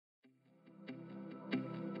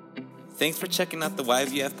Thanks for checking out the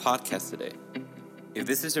YVF podcast today. If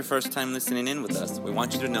this is your first time listening in with us, we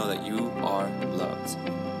want you to know that you are loved.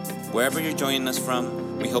 Wherever you're joining us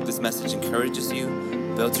from, we hope this message encourages you,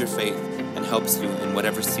 builds your faith, and helps you in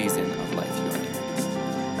whatever season of life you're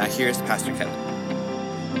in. Now here's Pastor Kevin.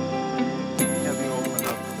 Have you open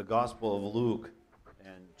up to the Gospel of Luke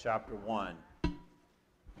and chapter 1.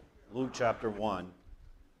 Luke chapter 1.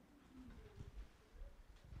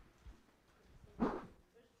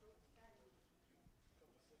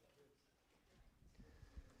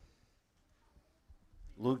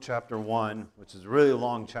 Luke chapter 1, which is a really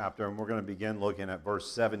long chapter, and we're going to begin looking at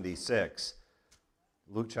verse 76.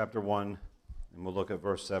 Luke chapter 1, and we'll look at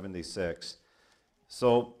verse 76.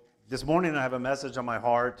 So this morning I have a message on my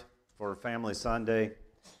heart for Family Sunday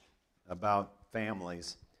about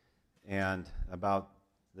families and about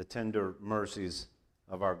the tender mercies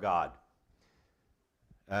of our God.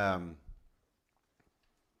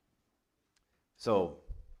 So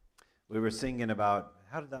we were singing about,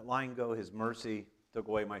 how did that line go? His mercy took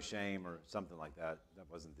away my shame, or something like that. That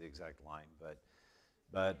wasn't the exact line,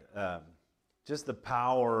 but just the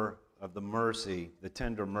power of the mercy, the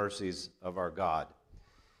tender mercies of our God.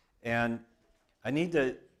 And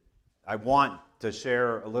I want to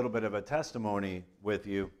share a little bit of a testimony with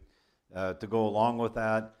you to go along with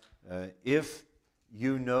that. If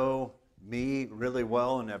you know me really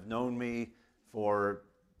well and have known me for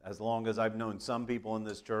as long as I've known some people in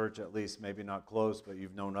this church, at least maybe not close, but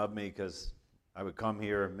you've known of me because I would come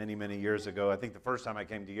here many, many years ago. I think the first time I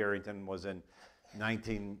came to Yerington was in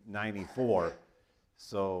 1994.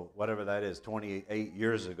 So whatever that is, 28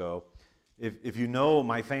 years ago. If you know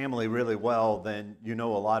my family really well, then you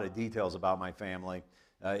know a lot of details about my family.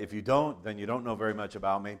 If you don't, then you don't know very much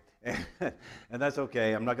about me. And that's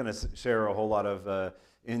okay. I'm not going to share a whole lot of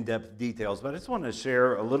in-depth details, but I just want to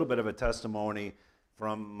share a little bit of a testimony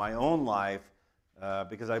from my own life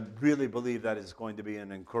because I really believe that is going to be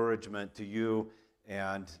an encouragement to you,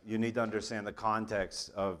 and you need to understand the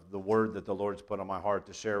context of the word that the Lord's put on my heart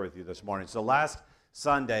to share with you this morning. So last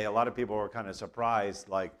Sunday, a lot of people were kind of surprised,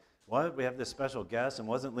 like, what? We have this special guest, and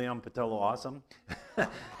wasn't Leon Patillo awesome?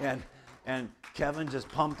 and Kevin just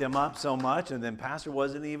pumped him up so much, and then Pastor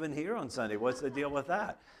wasn't even here on Sunday. What's the deal with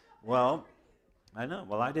that? Well, I know.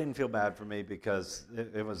 Well, I didn't feel bad for me because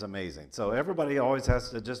it was amazing. So everybody always has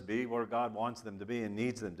to just be where God wants them to be and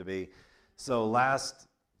needs them to be. So last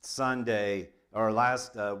Sunday, or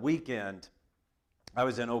last weekend, I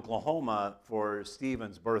was in Oklahoma for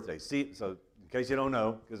Stephen's birthday. So in case you don't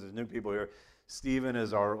know, because there's new people here, Stephen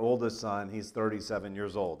is our oldest son. He's 37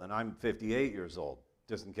 years old, and I'm 58 years old,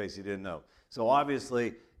 just in case you didn't know. So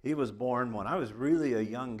obviously, he was born when I was really a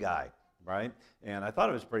young guy, right? And I thought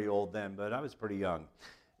I was pretty old then, but I was pretty young.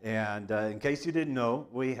 And in case you didn't know,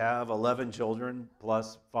 we have 11 children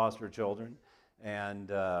plus foster children. And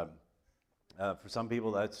for some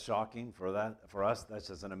people, that's shocking. For us, that's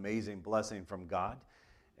just an amazing blessing from God.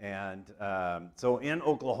 And so in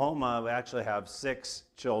Oklahoma, we actually have 6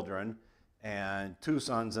 children and 2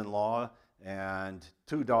 sons-in-law and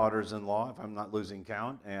 2 daughters-in-law, if I'm not losing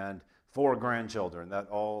count, and 4 grandchildren that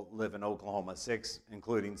all live in Oklahoma, 6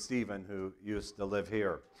 including Stephen, who used to live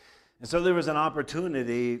here. And so there was an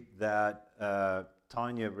opportunity that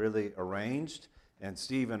Tanya really arranged and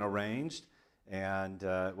Stephen arranged, and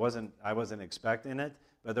I wasn't expecting it,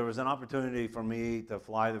 but there was an opportunity for me to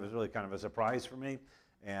fly that was really kind of a surprise for me,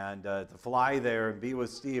 and to fly there and be with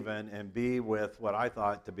Stephen and be with what I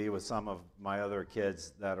thought to be with some of my other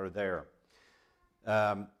kids that are there.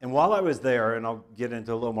 And while I was there, and I'll get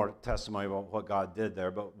into a little more testimony about what God did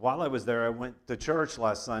there, but while I was there, I went to church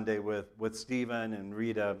last Sunday with Stephen and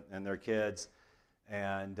Rita and their kids,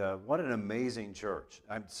 and what an amazing church.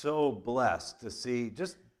 I'm so blessed to see,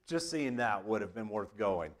 just seeing that would have been worth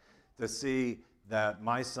going, to see that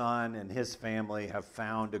my son and his family have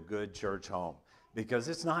found a good church home, because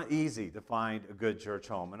it's not easy to find a good church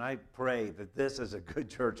home, and I pray that this is a good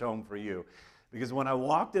church home for you. Because when I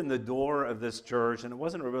walked in the door of this church, and it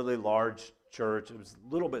wasn't a really large church, it was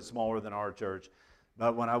a little bit smaller than our church,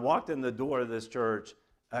 but when I walked in the door of this church,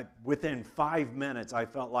 within 5 minutes, I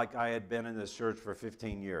felt like I had been in this church for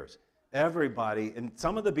 15 years. Everybody, and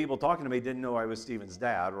some of the people talking to me didn't know I was Stephen's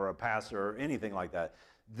dad or a pastor or anything like that.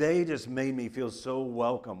 They just made me feel so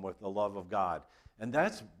welcome with the love of God. And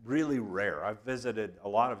that's really rare. I've visited a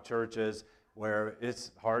lot of churches where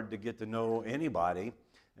it's hard to get to know anybody,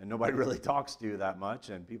 and nobody really talks to you that much,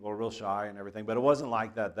 and people are real shy and everything, but it wasn't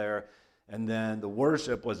like that there. And then the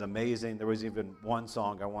worship was amazing. There was even one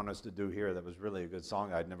song I want us to do here that was really a good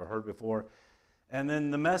song I'd never heard before. And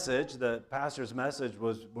then the message, the pastor's message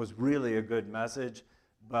was really a good message.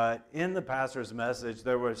 But in the pastor's message,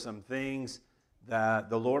 there were some things that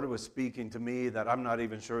the Lord was speaking to me that I'm not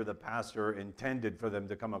even sure the pastor intended for them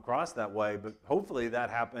to come across that way. But hopefully that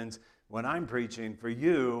happens when I'm preaching for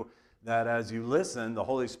you, that as you listen, the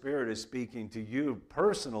Holy Spirit is speaking to you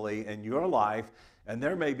personally in your life. And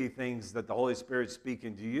there may be things that the Holy Spirit's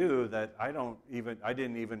speaking to you that I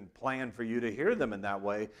didn't even plan for you to hear them in that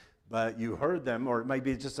way, but you heard them, or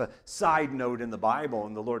maybe it's just a side note in the Bible,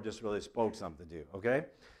 and the Lord just really spoke something to you, okay?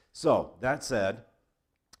 So, that said,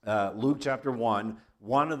 Luke chapter 1,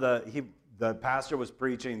 the pastor was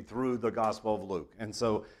preaching through the Gospel of Luke. And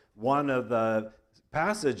so one of the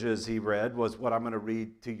passages he read was what I'm going to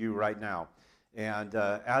read to you right now. And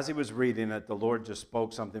as he was reading it, the Lord just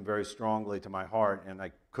spoke something very strongly to my heart, and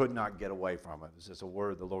I could not get away from it. It was just a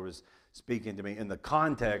word the Lord was speaking to me in the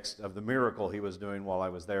context of the miracle he was doing while I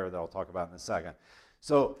was there that I'll talk about in a second.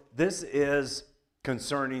 So this is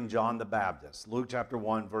concerning John the Baptist, Luke chapter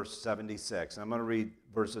 1, verse 76. I'm going to read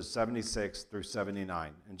verses 76 through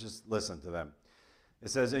 79, and just listen to them. It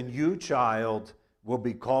says, "And you, child, will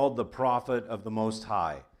be called the prophet of the Most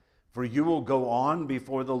High, for you will go on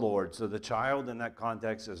before the Lord." So the child in that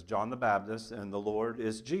context is John the Baptist, and the Lord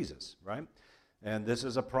is Jesus, right? And this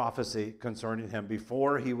is a prophecy concerning him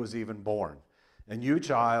before he was even born. "And you,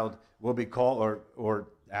 child, will be called," or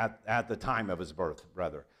at the time of his birth,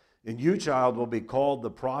 rather. "And you, child, will be called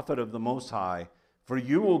the prophet of the Most High, for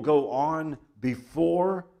you will go on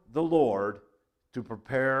before the Lord to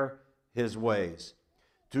prepare his ways,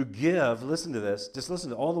 to give," listen to this, just listen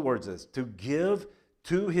to all the words of this, "to give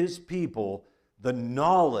to his people the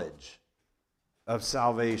knowledge of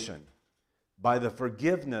salvation by the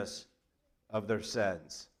forgiveness of their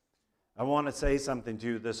sins." I want to say something to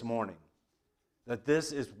you this morning, that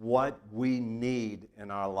this is what we need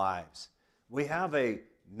in our lives. We have a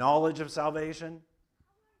knowledge of salvation.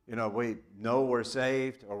 You know, we know we're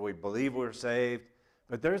saved, or we believe we're saved,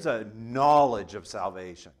 but there's a knowledge of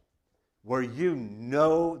salvation where you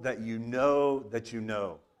know that you know that you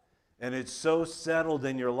know. And it's so settled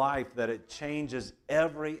in your life that it changes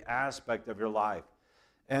every aspect of your life.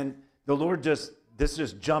 And the Lord this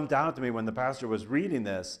just jumped out to me when the pastor was reading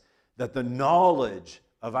this, that the knowledge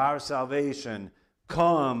of our salvation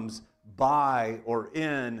comes by or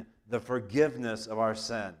in the forgiveness of our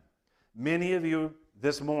sin. Many of you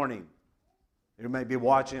this morning, you may be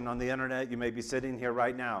watching on the internet, you may be sitting here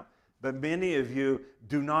right now, but many of you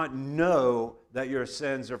do not know that your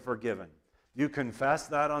sins are forgiven. You confess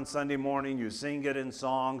that on Sunday morning, you sing it in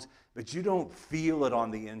songs, but you don't feel it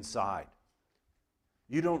on the inside.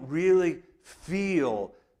 You don't really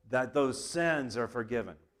feel that those sins are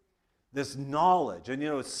forgiven. This knowledge, and you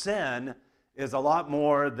know, sin is a lot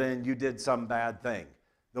more than you did some bad thing.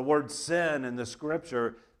 The word sin in the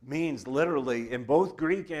scripture means literally, in both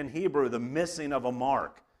Greek and Hebrew, the missing of a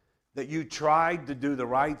mark, that you tried to do the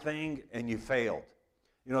right thing and you failed.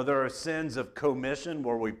 You know, there are sins of commission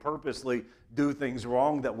where we purposely do things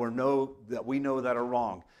wrong that we know that are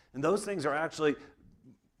wrong. And those things are actually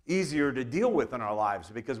easier to deal with in our lives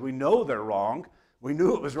because we know they're wrong. We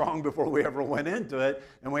knew it was wrong before we ever went into it,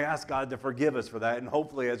 and we ask God to forgive us for that. And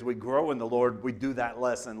hopefully as we grow in the Lord, we do that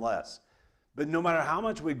less and less. But no matter how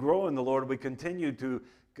much we grow in the Lord, we continue to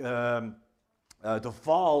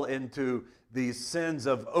fall into these sins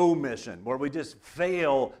of omission, where we just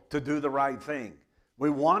fail to do the right thing. We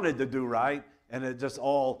wanted to do right, and it just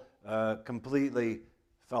all completely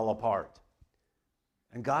fell apart.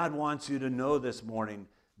 And God wants you to know this morning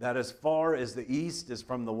that as far as the east is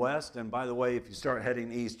from the west, and by the way, if you start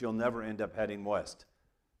heading east, you'll never end up heading west.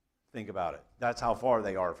 Think about it. That's how far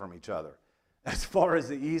they are from each other. As far as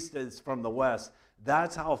the east is from the west,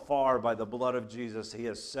 that's how far by the blood of Jesus he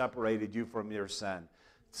has separated you from your sin.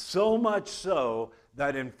 So much so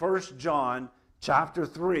that in 1 John chapter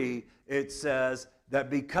 3, it says that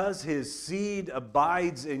because his seed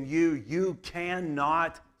abides in you, you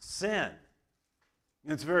cannot sin.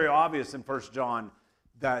 And it's very obvious in 1 John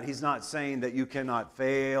that he's not saying that you cannot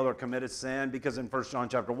fail or commit a sin, because in 1 John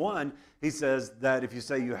chapter 1, he says that if you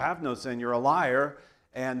say you have no sin, you're a liar,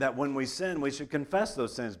 and that when we sin, we should confess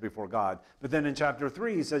those sins before God. But then in chapter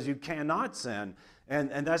 3, he says you cannot sin,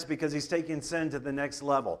 and that's because he's taking sin to the next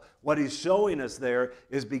level. What he's showing us there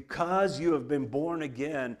is because you have been born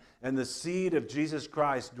again and the seed of Jesus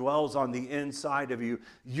Christ dwells on the inside of you,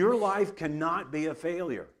 your life cannot be a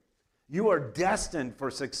failure. You are destined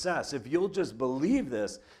for success. If you'll just believe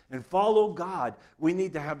this and follow God, we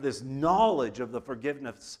need to have this knowledge of the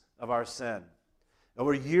forgiveness of our sin.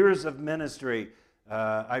 Over years of ministry,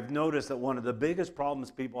 I've noticed that one of the biggest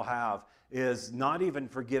problems people have is not even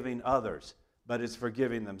forgiving others, but it's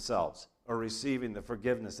forgiving themselves or receiving the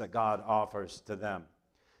forgiveness that God offers to them.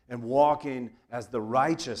 and walking as the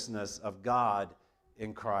righteousness of God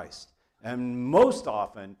in Christ. And most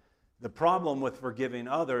often, the problem with forgiving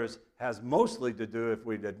others has mostly to do, if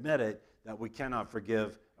we'd admit it, that we cannot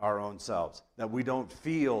forgive our own selves, that we don't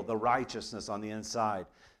feel the righteousness on the inside.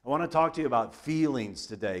 I want to talk to you about feelings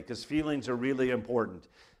today, because feelings are really important.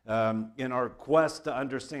 In our quest to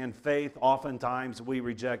understand faith, oftentimes we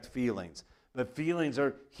reject feelings. But feelings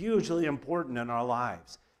are hugely important in our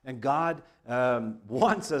lives. And God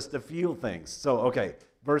wants us to feel things. So, okay,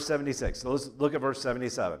 verse 76. So let's look at verse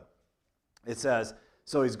 77. It says,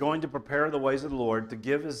 so he's going to prepare the ways of the Lord to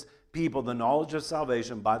give his people the knowledge of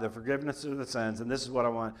salvation by the forgiveness of the sins. And this is what I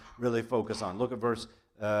want to really focus on. Look at verse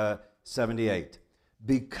 78.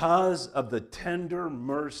 Because of the tender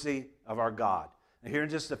mercy of our God. And here in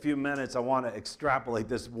just a few minutes, I want to extrapolate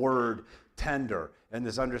this word tender and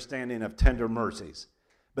this understanding of tender mercies.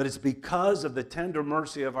 But it's because of the tender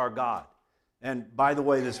mercy of our God. And by the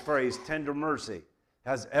way, this phrase, tender mercy,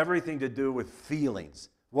 has everything to do with feelings,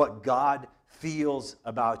 what God feels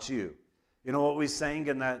about you. You know what we sang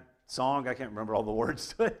in that song? I can't remember all the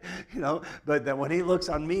words to it, but that when he looks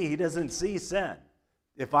on me, he doesn't see sin.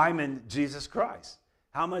 If I'm in Jesus Christ,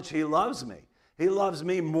 how much he loves me. He loves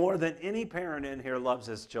me more than any parent in here loves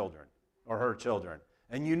his children or her children.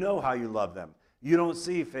 And you know how you love them. You don't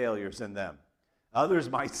see failures in them. Others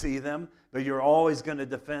might see them, but you're always going to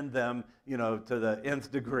defend them, to the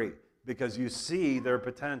nth degree because you see their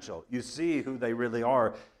potential. You see who they really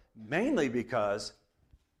are, mainly because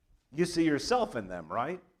you see yourself in them,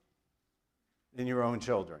 right? In your own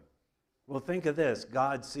children. Well, think of this.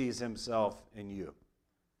 God sees himself in you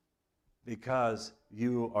because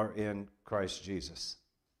you are in Christ Jesus.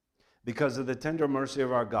 Because of the tender mercy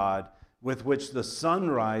of our God, with which the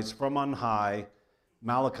sunrise from on high,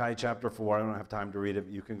 Malachi chapter 4, I don't have time to read it,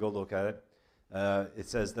 but you can go look at it. It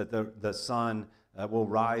says that the sun will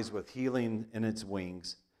rise with healing in its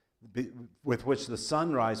wings, with which the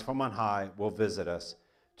sunrise from on high will visit us,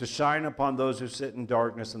 to shine upon those who sit in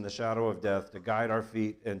darkness and the shadow of death, to guide our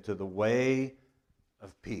feet into the way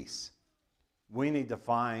of peace. We need to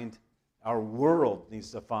find, our world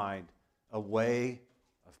needs to find a way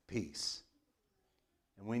of peace.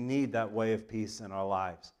 And we need that way of peace in our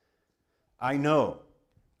lives. I know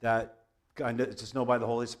that, I just know by the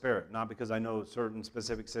Holy Spirit, not because I know certain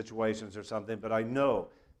specific situations or something, but I know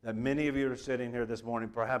that many of you are sitting here this morning,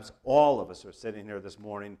 perhaps all of us are sitting here this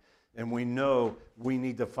morning, and we know we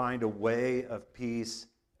need to find a way of peace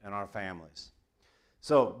in our families.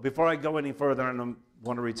 So before I go any further, and I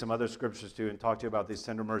want to read some other scriptures to you and talk to you about these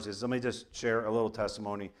tender mercies, let me just share a little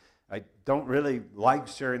testimony. I don't really like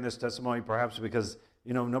sharing this testimony, perhaps because,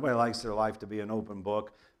 nobody likes their life to be an open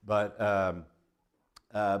book, but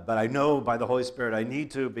I know by the Holy Spirit I need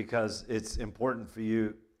to because it's important for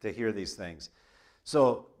you to hear these things.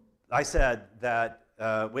 So I said that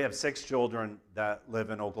we have 6 children that live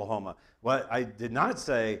in Oklahoma. What I did not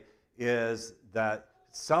say is that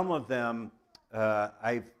some of them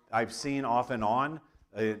I've seen off and on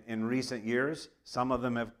in recent years. Some of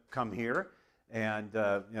them have come here, and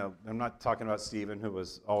I'm not talking about Stephen, who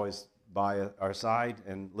was always by our side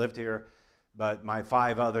and lived here, but my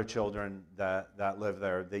 5 other children that live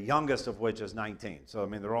there, the youngest of which is 19. So,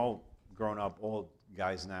 they're all grown up, old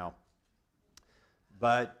guys now.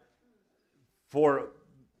 But for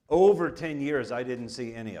over 10 years, I didn't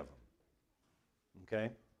see any of them,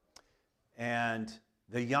 okay? And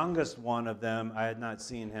the youngest one of them, I had not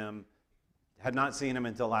seen him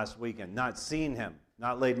until last weekend. Not seen him,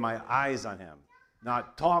 not laid my eyes on him,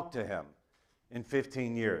 not talked to him in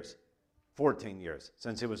 14 years,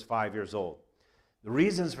 since he was 5 years old. The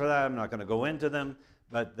reasons for that, I'm not going to go into them,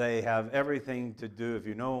 but they have everything to do, if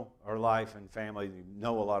you know our life and family, you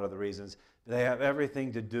know a lot of the reasons, they have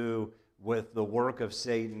everything to do with the work of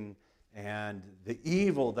Satan and the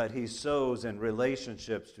evil that he sows in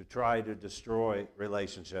relationships to try to destroy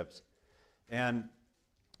relationships. And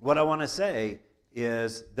what I want to say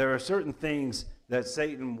is there are certain things that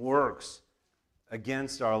Satan works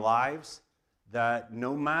against our lives that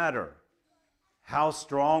no matter how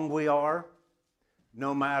strong we are,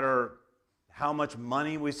 no matter how much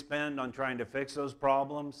money we spend on trying to fix those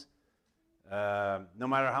problems, no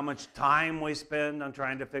matter how much time we spend on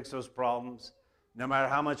trying to fix those problems, no matter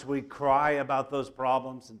how much we cry about those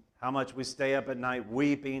problems and how much we stay up at night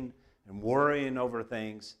weeping and worrying over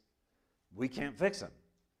things, we can't fix them.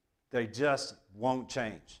 They just won't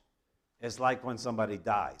change. It's like when somebody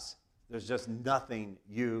dies. There's just nothing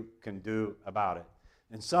you can do about it.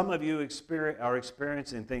 And some of you are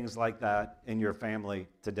experiencing things like that in your family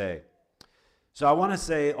today. So I want to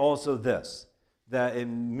say also this, that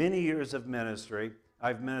in many years of ministry,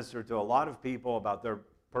 I've ministered to a lot of people about their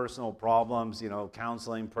personal problems,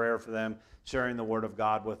 counseling, prayer for them, sharing the Word of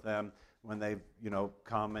God with them when they,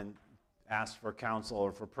 come and ask for counsel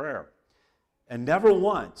or for prayer. And never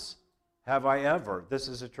once have I ever, this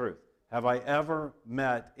is the truth, have I ever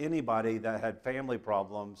met anybody that had family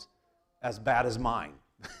problems as bad as mine.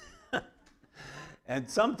 And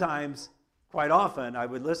sometimes, quite often, I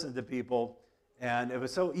would listen to people, and it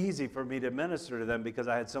was so easy for me to minister to them because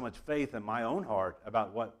I had so much faith in my own heart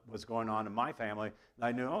about what was going on in my family. And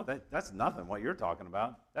I knew, that's nothing what you're talking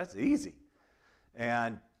about. That's easy.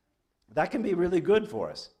 And that can be really good for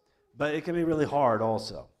us, but it can be really hard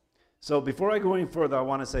also. So before I go any further, I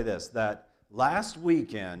want to say this, that last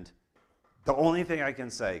weekend, the only thing I can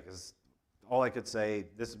say, because all I could say,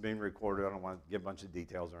 this is being recorded, I don't want to give a bunch of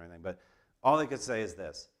details or anything, but all I could say is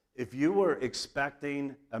this. If you were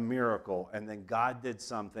expecting a miracle and then God did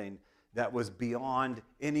something that was beyond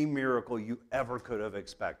any miracle you ever could have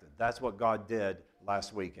expected, that's what God did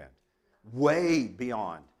last weekend. Way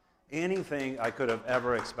beyond anything I could have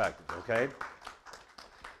ever expected, okay?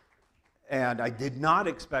 And I did not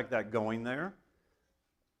expect that going there.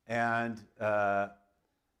 And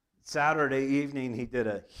Saturday evening, he did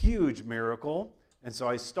a huge miracle. And so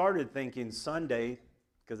I started thinking Sunday,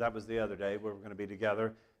 because that was the other day we were going to be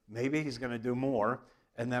together, maybe he's going to do more.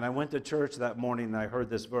 And then I went to church that morning and I heard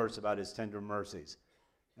this verse about his tender mercies.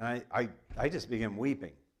 And I just began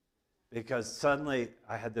weeping because suddenly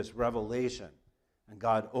I had this revelation and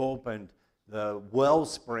God opened the well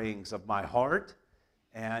springs of my heart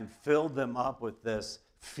and filled them up with this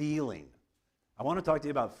feeling. I want to talk to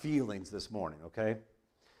you about feelings this morning, okay?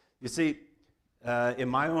 You see, in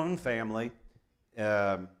my own family,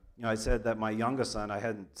 I said that my youngest son, I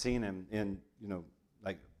hadn't seen him in,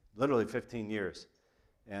 like literally 15 years.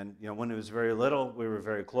 And, when he was very little, we were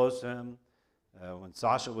very close to him. When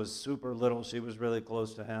Sasha was super little, she was really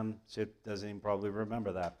close to him. She doesn't even probably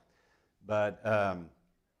remember that. But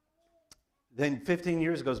then 15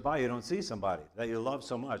 years goes by, you don't see somebody that you love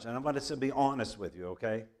so much. And I'm going to be honest with you,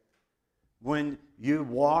 okay? When you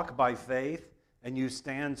walk by faith and you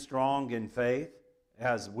stand strong in faith,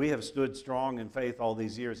 as we have stood strong in faith all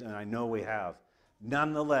these years, and I know we have,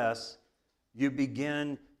 nonetheless, you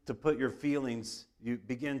begin to put your feelings, you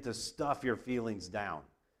begin to stuff your feelings down,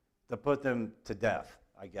 to put them to death,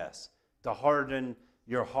 I guess, to harden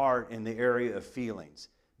your heart in the area of feelings.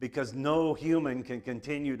 Because no human can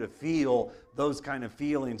continue to feel those kind of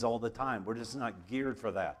feelings all the time. We're just not geared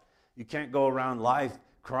for that. You can't go around life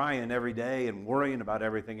crying every day and worrying about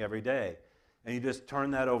everything every day. And you just turn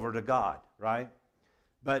that over to God, right?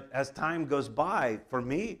 But as time goes by, for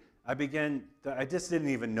me, I just didn't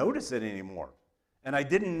even notice it anymore. And I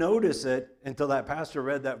didn't notice it until that pastor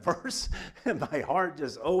read that verse, and my heart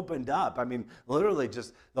just opened up. I mean, literally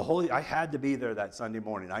just I had to be there that Sunday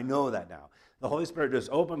morning. I know that now. The Holy Spirit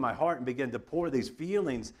just opened my heart and began to pour these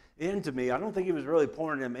feelings into me. I don't think he was really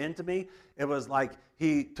pouring them into me. It was like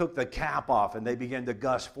he took the cap off and they began to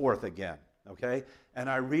gush forth again, okay? And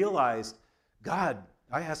I realized, I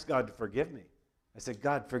asked God to forgive me. I said,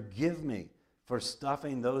 God, forgive me for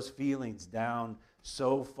stuffing those feelings down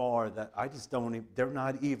so far that they're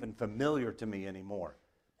not even familiar to me anymore.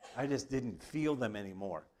 I just didn't feel them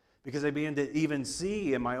anymore. Because I began to even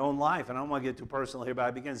see in my own life, and I don't want to get too personal here, but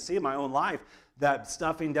I began to see in my own life that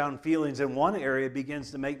stuffing down feelings in one area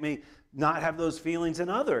begins to make me not have those feelings in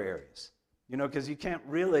other areas. Because you can't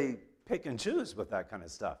really pick and choose with that kind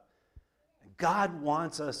of stuff. God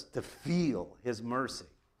wants us to feel his mercy.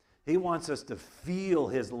 He wants us to feel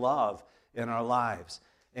his love in our lives.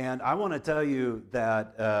 And I want to tell you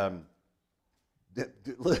that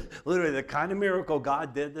literally the kind of miracle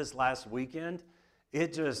God did this last weekend,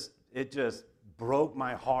 it just broke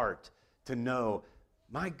my heart to know,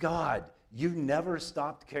 my God, you never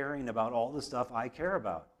stopped caring about all the stuff I care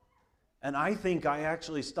about. And I think I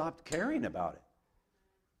actually stopped caring about it.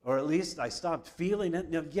 Or at least I stopped feeling it.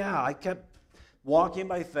 I kept walking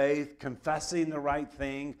by faith, confessing the right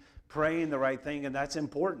thing, praying the right thing, and that's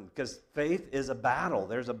important because faith is a battle.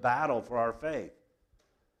 There's a battle for our faith.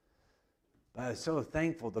 But I'm so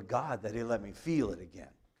thankful to God that he let me feel it again.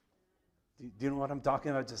 Do you know what I'm talking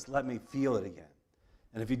about? Just let me feel it again.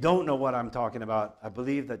 And if you don't know what I'm talking about, I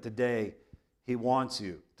believe that today he wants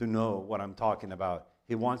you to know what I'm talking about.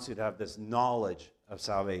 He wants you to have this knowledge of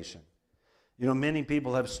salvation. Many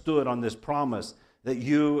people have stood on this promise that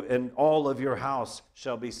you and all of your house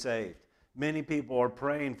shall be saved. Many people are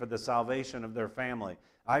praying for the salvation of their family.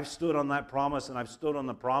 I've stood on that promise, and I've stood on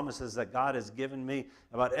the promises that God has given me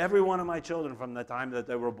about every one of my children from the time that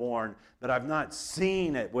they were born, but I've not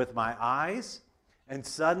seen it with my eyes, and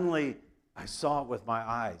suddenly I saw it with my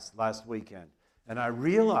eyes last weekend, and I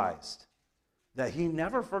realized that he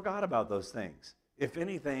never forgot about those things. If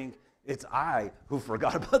anything, it's I who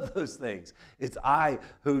forgot about those things. It's I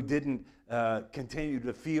who didn't continue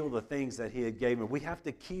to feel the things that he had given. We have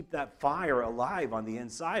to keep that fire alive on the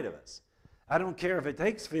inside of us. I don't care if it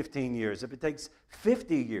takes 15 years, if it takes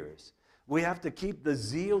 50 years. We have to keep the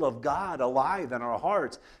zeal of God alive in our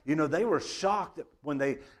hearts. You know, they were shocked when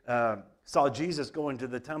they saw Jesus go into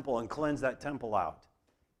the temple and cleanse that temple out.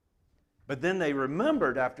 But then they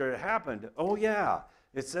remembered after it happened, oh yeah,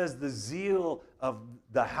 it says the zeal of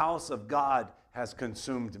the house of God has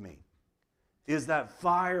consumed me. Is that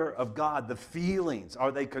fire of God, the feelings,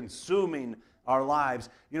 are they consuming our lives?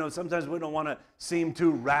 You know, sometimes we don't want to seem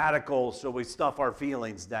too radical, so we stuff our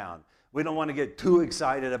feelings down. We don't want to get too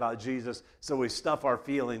excited about Jesus, so we stuff our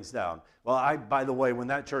feelings down. Well, by the way, when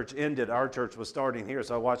that church ended, our church was starting here,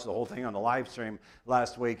 so I watched the whole thing on the live stream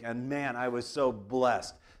last week, and man, I was so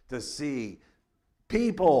blessed to see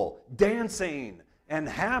people dancing and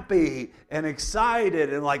happy and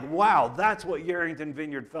excited and like, wow, that's what Yerington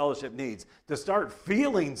Vineyard Fellowship needs, to start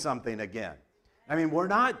feeling something again. I mean, we're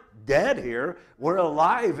not dead here. We're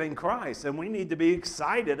alive in Christ, and we need to be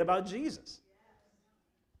excited about Jesus.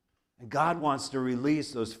 And God wants to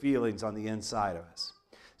release those feelings on the inside of us.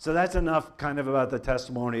 So that's enough kind of about the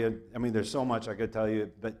testimony. I mean, there's so much I could tell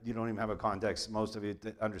you, but you don't even have a context, most of you,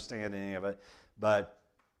 to understand any of it. But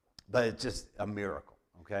it's just a miracle,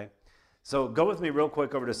 okay? So go with me real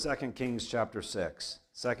quick over to 2 Kings chapter 6.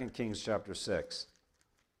 2 Kings chapter 6.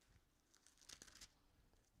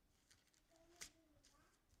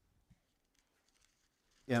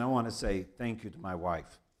 And I want to say thank you to my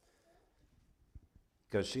wife,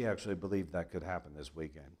 because she actually believed that could happen this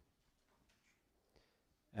weekend.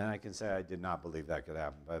 And I can say I did not believe that could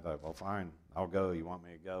happen, but I thought, well, fine, I'll go. You want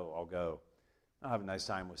me to go? I'll go. I'll have a nice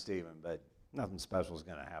time with Stephen, but nothing special is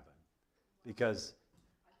going to happen. Because,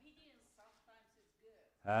 obedience sometimes is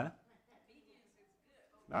good. huh? Obedience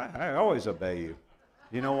is good. I always obey you.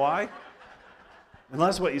 You know why?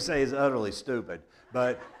 Unless what you say is utterly stupid.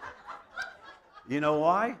 But you know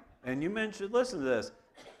why? And you mentioned, listen to this.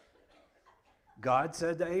 God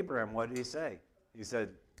said to Abraham, what did he say? He said,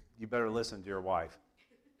 you better listen to your wife.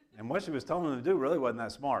 And what she was telling him to do really wasn't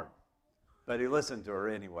that smart. But he listened to her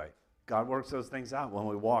anyway. God works those things out when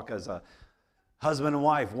we walk as a husband and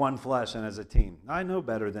wife, one flesh, and as a team. I know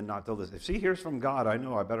better than not to listen. If she hears from God, I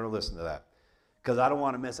know I better listen to that, because I don't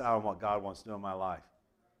want to miss out on what God wants to do in my life.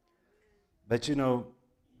 But you know,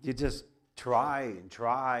 you just try and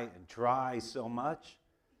try and try so much,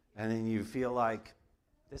 and then you feel like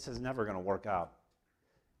this is never going to work out.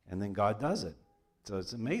 And then God does it. So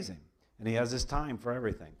it's amazing. And he has his time for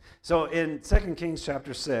everything. So in 2 Kings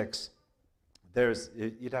chapter 6,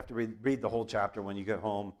 you'd have to read the whole chapter when you get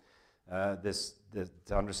home to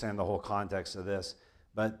understand the whole context of this.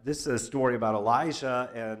 But this is a story about Elijah,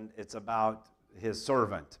 and it's about his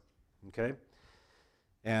servant. Okay?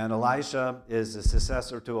 And Elisha is the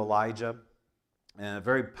successor to Elijah, and a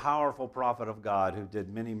very powerful prophet of God who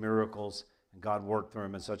did many miracles, and God worked through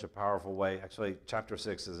him in such a powerful way. Actually, chapter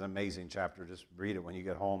 6 is an amazing chapter. Just read it when you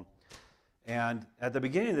get home. And at the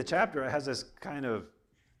beginning of the chapter, it has this kind of,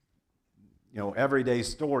 everyday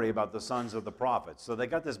story about the sons of the prophets. So they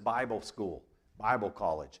got this Bible school, Bible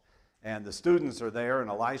college, and the students are there, and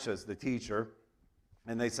Elisha is the teacher,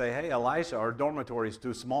 and they say, hey, Elisha, our dormitory is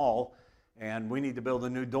too small, and we need to build a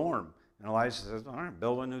new dorm. And Elisha says, all right,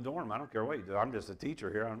 build a new dorm. I don't care what you do. I'm just a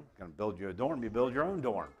teacher here. I'm going to build you a dorm. You build your own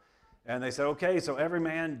dorm. And they said, okay, so every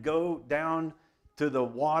man go down to the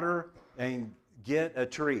water and get a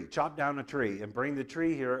tree, chop down a tree, and bring the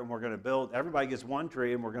tree here, and we're going to build, everybody gets one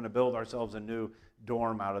tree, and we're going to build ourselves a new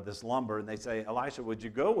dorm out of this lumber. And they say, Elisha, would you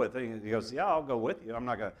go with it? And he goes, yeah, I'll go with you. I'm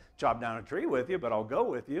not going to chop down a tree with you, but I'll go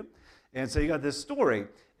with you. And so you got this story.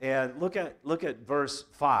 And look at verse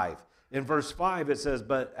 5. In verse 5, it says,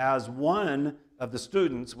 but as one of the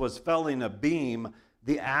students was felling a beam,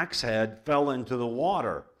 the axe head fell into the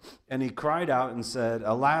water. And he cried out and said,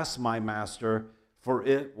 alas, my master, for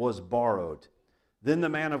it was borrowed. Then the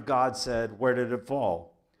man of God said, where did it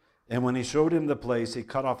fall? And when he showed him the place, he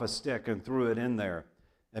cut off a stick and threw it in there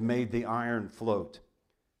and made the iron float.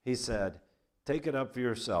 He said, take it up for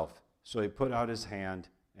yourself. So he put out his hand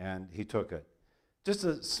and he took it. Just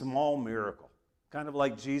a small miracle, kind of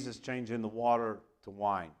like Jesus changing the water to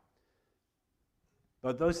wine.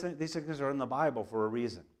 But these things are in the Bible for a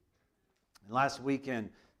reason. And last weekend,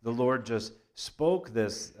 the Lord just spoke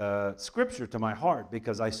this scripture to my heart,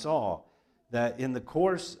 because I saw that in the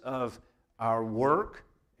course of our work,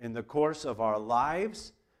 in the course of our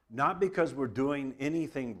lives, not because we're doing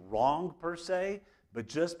anything wrong per se, but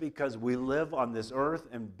just because we live on this earth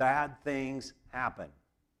and bad things happen.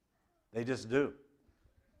 They just do.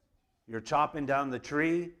 You're chopping down the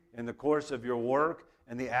tree in the course of your work,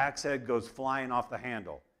 and the axe head goes flying off the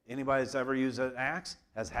handle. Anybody that's ever used an axe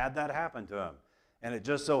has had that happen to them. And it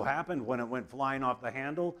just so happened when it went flying off the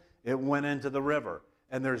handle, it went into the river.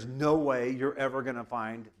 And there's no way you're ever going to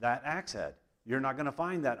find that axe head. You're not going to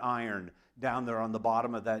find that iron down there on the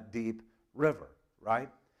bottom of that deep river, right?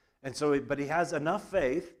 And so, but he has enough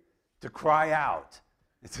faith to cry out.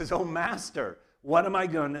 It says, "Oh, Master, what am I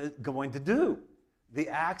going to do?" The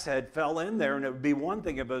axe head fell in there, and it would be one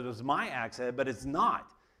thing if it was my axe head, but it's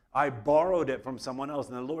not. I borrowed it from someone else,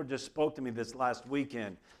 and the Lord just spoke to me this last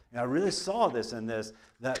weekend, and I really saw this in this,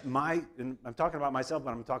 that and I'm talking about myself,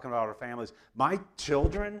 but I'm talking about our families. My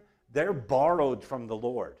children, they're borrowed from the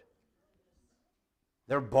Lord.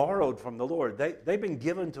 They're borrowed from the Lord. They've been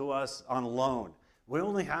given to us on loan. We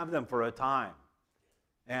only have them for a time.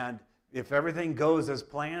 And if everything goes as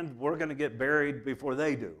planned, we're going to get buried before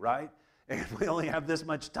they do, right? And we only have this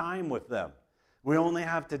much time with them. We only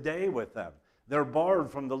have today with them. They're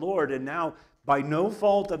borrowed from the Lord, and now, by no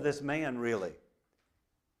fault of this man, really.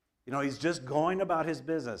 You know, he's just going about his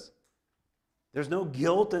business. There's no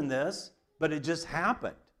guilt in this, but it just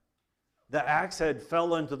happened. The axe head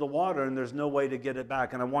fell into the water, and there's no way to get it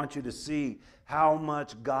back. And I want you to see how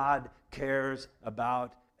much God cares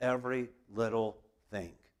about every little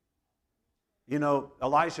thing. You know,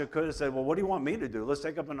 Elisha could have said, "Well, what do you want me to do? Let's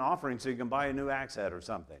take up an offering so you can buy a new axe head or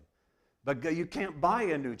something." But you can't buy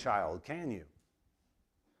a new child, can you?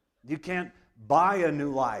 You can't buy a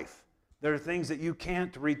new life. There are things that you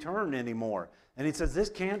can't return anymore. And he says, this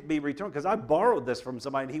can't be returned because I borrowed this from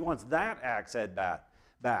somebody, and he wants that axe head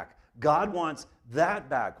back. God wants that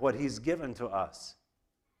back, what he's given to us.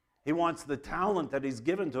 He wants the talent that he's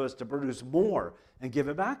given to us to produce more and give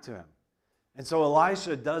it back to him. And so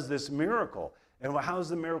Elisha does this miracle. And how does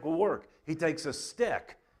the miracle work? He takes a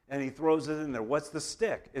stick and he throws it in there. What's the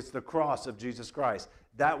stick? It's the cross of Jesus Christ.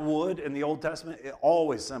 That wood in the Old Testament, it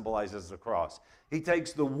always symbolizes the cross. He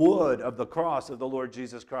takes the wood of the cross of the Lord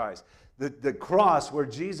Jesus Christ. The cross where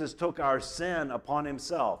Jesus took our sin upon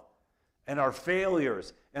himself and our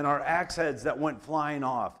failures and our axe heads that went flying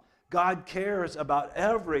off. God cares about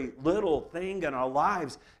every little thing in our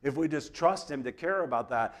lives if we just trust him to care about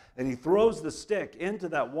that. And he throws the stick into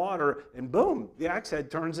that water, and boom, the axe head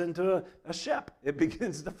turns into a ship. It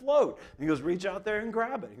begins to float. And he goes, reach out there and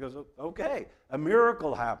grab it. He goes, okay. A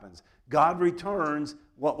miracle happens. God returns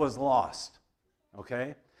what was lost.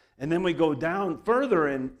 Okay? And then we go down further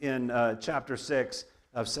in chapter 6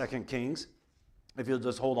 of 2 Kings. If you'll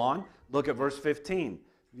just hold on, look at verse 15.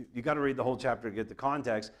 You got to read the whole chapter to get the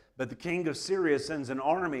context. But the king of Syria sends an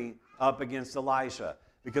army up against Elisha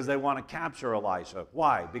because they want to capture Elisha.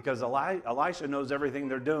 Why? Because Elisha knows everything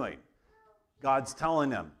they're doing. God's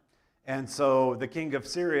telling him. And so the king of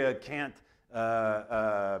Syria can't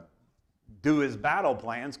do his battle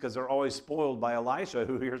plans because they're always spoiled by Elisha,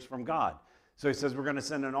 who hears from God. So he says, we're going to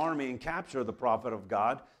send an army and capture the prophet of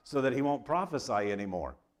God so that he won't prophesy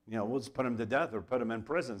anymore. You know, we'll just put him to death or put him in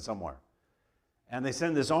prison somewhere. And they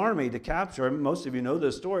send this army to capture him. Most of you know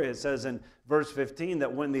this story. It says in verse 15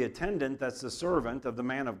 that when the attendant, that's the servant of the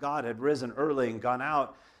man of God, had risen early and gone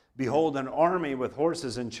out, behold, an army with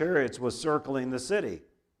horses and chariots was circling the city.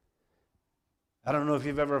 I don't know if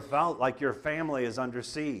you've ever felt like your family is under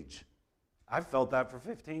siege. I've felt that for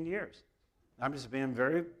 15 years. I'm just being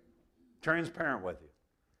very transparent with you,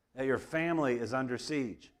 that your family is under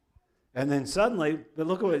siege. And then suddenly, but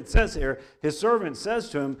look at what it says here. His servant says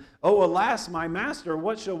to him, "Oh, alas, my master,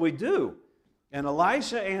 what shall we do?" And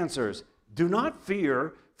Elisha answers, "Do not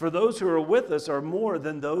fear, for those who are with us are more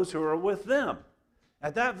than those who are with them."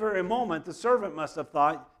 At that very moment, the servant must have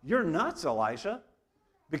thought, "You're nuts, Elisha,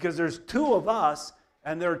 because there's 2 of us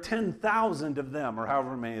and there are 10,000 of them," or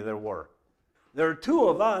however many there were. There are 2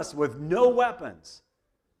 of us with no weapons.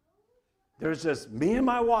 There's just me and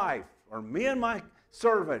my wife, or me and my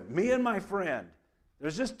servant, me and my friend.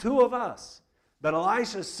 There's just 2 of us. But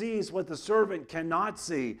Elisha sees what the servant cannot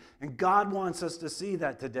see, and God wants us to see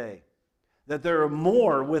that today. That there are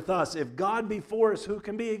more with us. If God be for us, who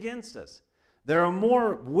can be against us? There are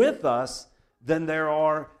more with us than there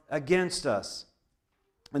are against us.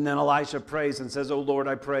 And then Elisha prays and says, "O Lord,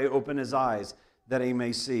 I pray, open his eyes that he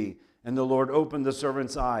may see." And the Lord opened the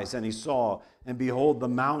servant's eyes, and he saw, and behold, the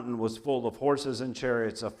mountain was full of horses and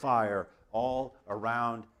chariots of fire all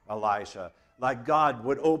around Elisha. Like God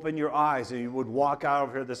would open your eyes and you would walk out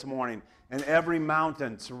of here this morning, and every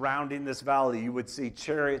mountain surrounding this valley, you would see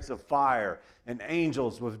chariots of fire and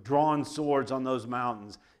angels with drawn swords on those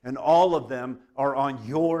mountains, and all of them are on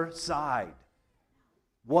your side.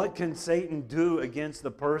 What can Satan do against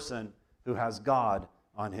the person who has God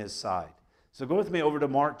on his side. So go with me over to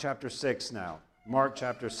Mark chapter 6 now. Mark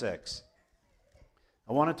chapter 6.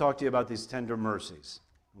 I want to talk to you about these tender mercies.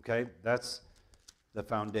 Okay? That's the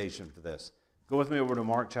foundation for this. Go with me over to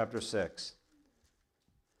Mark chapter 6.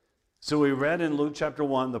 So we read in Luke chapter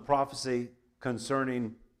 1 the prophecy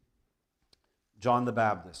concerning John the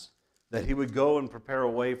Baptist, that he would go and prepare a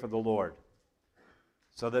way for the Lord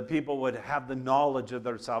so that people would have the knowledge of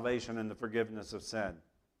their salvation and the forgiveness of sin,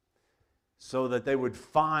 so that they would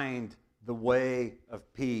find the way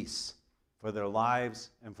of peace for their lives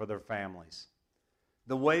and for their families.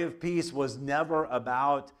 The way of peace was never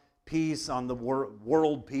about peace on the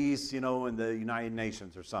world peace, in the United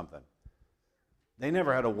Nations or something. They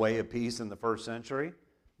never had a way of peace in the first century.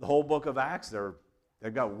 The whole book of Acts,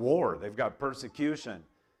 they've got war, they've got persecution.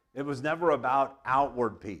 It was never about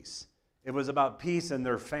outward peace. It was about peace in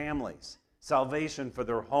their families, salvation for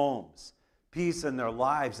their homes, peace in their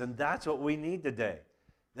lives, and that's what we need today.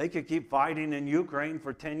 They could keep fighting in Ukraine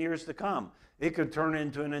for 10 years to come. It could turn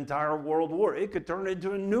into an entire world war. It could turn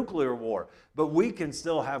into a nuclear war. But we can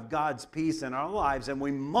still have God's peace in our lives, and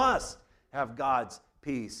we must have God's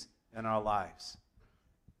peace in our lives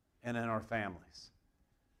and in our families.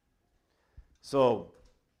 So,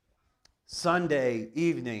 Sunday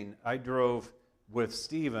evening, I drove with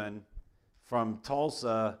Stephen from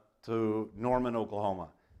Tulsa to Norman, Oklahoma.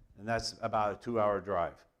 And that's about a 2-hour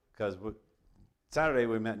drive. Because Saturday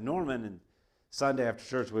we met in Norman, and Sunday after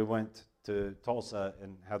church we went to Tulsa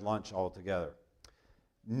and had lunch all together.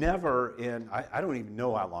 Never in, I don't even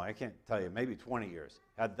know how long, I can't tell you, maybe 20 years,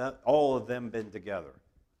 had all of them been together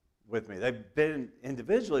with me. They've been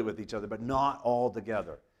individually with each other, but not all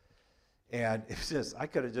together. And it's just, I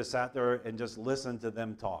could have just sat there and just listened to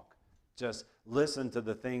them talk. Just listened to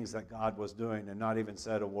the things that God was doing and not even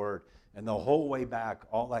said a word. And the whole way back,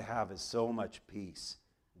 all I have is so much peace.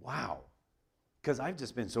 Wow. Because I've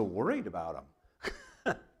just been so worried about them.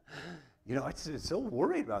 It's so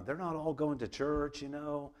worried about them. They're not all going to church, And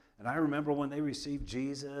I remember when they received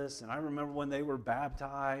Jesus, and I remember when they were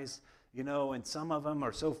baptized, and some of them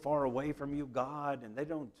are so far away from you, God, and they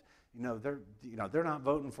don't, they're not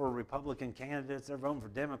voting for Republican candidates. They're voting for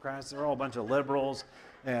Democrats. They're all a bunch of liberals.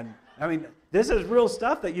 And, this is real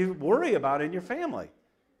stuff that you worry about in your family.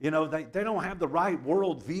 They don't have the right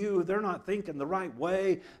worldview. They're not thinking the right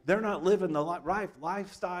way. They're not living the right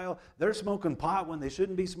lifestyle. They're smoking pot when they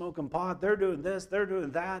shouldn't be smoking pot. They're doing this, they're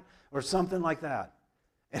doing that, or something like that.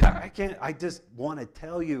 And I just want to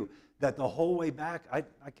tell you that the whole way back, I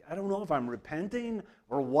don't know if I'm repenting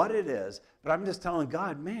or what it is, but I'm just telling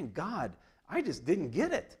God, man, God, I just didn't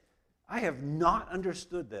get it. I have not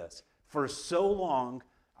understood this. For so long,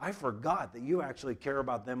 I forgot that you actually care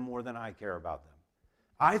about them more than I care about them.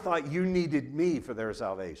 I thought you needed me for their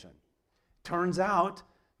salvation. Turns out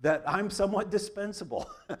that I'm somewhat dispensable,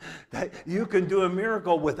 that you can do a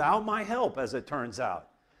miracle without my help, as it turns out.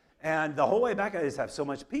 And the whole way back, I just have so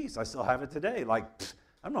much peace. I still have it today.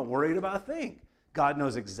 I'm not worried about a thing. God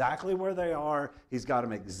knows exactly where they are. He's got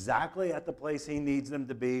them exactly at the place He needs them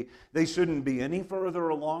to be. They shouldn't be any further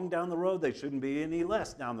along down the road. They shouldn't be any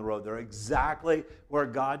less down the road. They're exactly where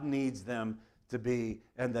God needs them to be,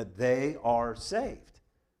 and that they are saved.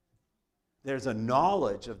 There's a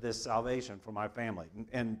knowledge of this salvation for my family,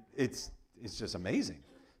 and it's just amazing.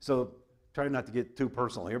 So try not to get too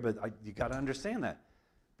personal here, but you got to understand that,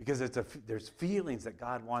 because there's feelings that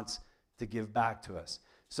God wants to give back to us.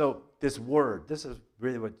 So this word, this is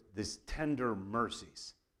really what this tender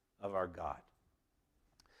mercies of our God.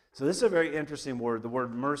 So this is a very interesting word. The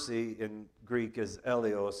word mercy in Greek is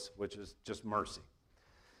eleos, which is just mercy.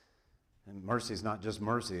 And mercy is not just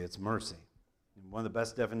mercy, it's mercy. And one of the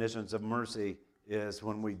best definitions of mercy is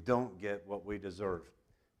when we don't get what we deserve.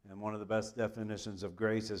 And one of the best definitions of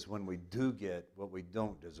grace is when we do get what we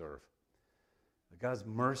don't deserve. God's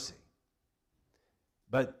mercy.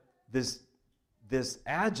 But this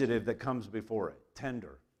adjective that comes before it,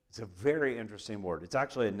 tender, it's a very interesting word. It's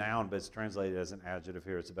actually a noun, but it's translated as an adjective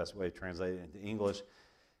here. It's the best way to translate it into English.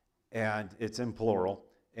 And it's in plural.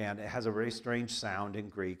 And it has a very strange sound in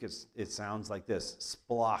Greek. It sounds like this,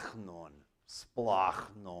 splachnon,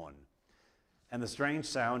 splachnon. And the strange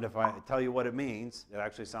sound, if I tell you what it means, it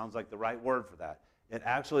actually sounds like the right word for that. It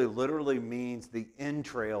actually literally means the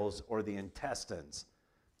entrails or the intestines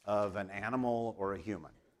of an animal or a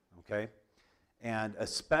human, okay? And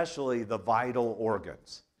especially the vital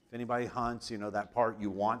organs. If anybody hunts, that part you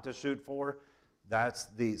want to shoot for, that's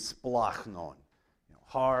the splachnon.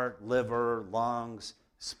 Heart, liver, lungs,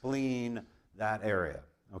 spleen, that area,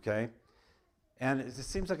 okay? And it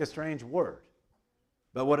seems like a strange word.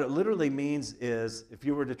 But what it literally means is, if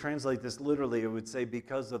you were to translate this literally, it would say,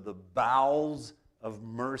 because of the bowels of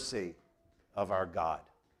mercy of our God.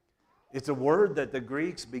 It's a word that the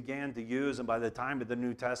Greeks began to use, and by the time of the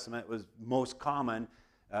New Testament, it was most common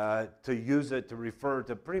to use it to refer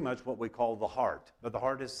to pretty much what we call the heart. But the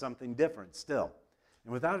heart is something different still.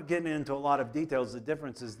 And without getting into a lot of details, the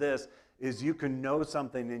difference is this, is you can know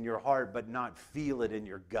something in your heart but not feel it in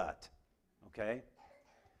your gut, okay?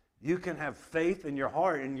 You can have faith in your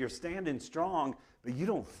heart and you're standing strong, but you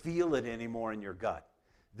don't feel it anymore in your gut.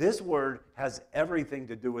 This word has everything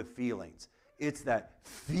to do with feelings. It's that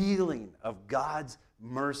feeling of God's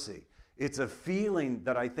mercy. It's a feeling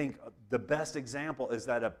that I think the best example is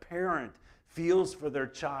that a parent feels for their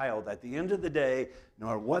child at the end of the day, no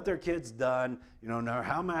matter what their kid's done, no matter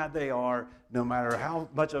how mad they are, no matter how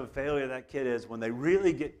much of a failure that kid is, when they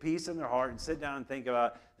really get peace in their heart and sit down and think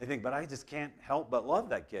about it, they think, but I just can't help but love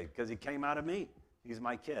that kid because he came out of me. He's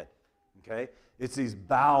my kid. Okay? It's these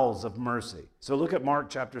bowels of mercy. So look at Mark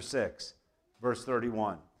chapter 6, verse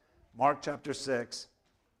 31. Mark chapter 6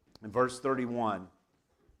 and verse 31.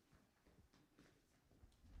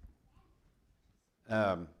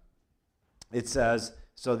 It says,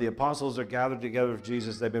 so the apostles are gathered together with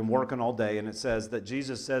Jesus. They've been working all day. And it says that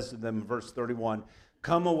Jesus says to them in verse 31,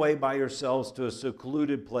 come away by yourselves to a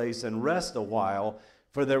secluded place and rest a while,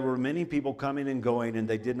 for there were many people coming and going, and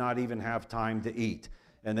they did not even have time to eat.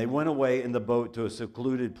 And they went away in the boat to a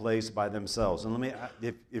secluded place by themselves. And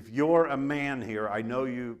if you're a man here, I know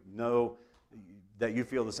you know that you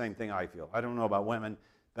feel the same thing I feel. I don't know about women,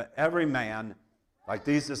 but every man, like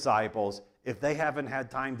these disciples, if they haven't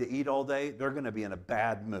had time to eat all day, they're going to be in a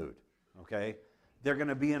bad mood, okay? They're going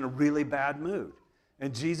to be in a really bad mood.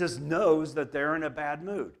 And Jesus knows that they're in a bad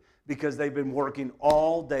mood because they've been working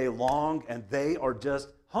all day long and they are just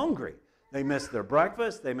hungry. They missed their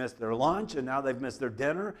breakfast, they missed their lunch, and now they've missed their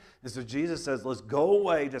dinner. And so Jesus says, let's go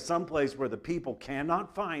away to some place where the people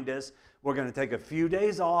cannot find us. We're going to take a few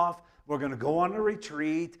days off. We're going to go on a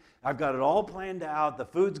retreat. I've got it all planned out. The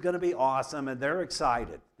food's going to be awesome, and they're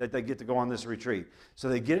excited that they get to go on this retreat. So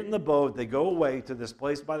they get in the boat. They go away to this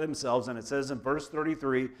place by themselves, and it says in verse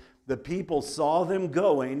 33, the people saw them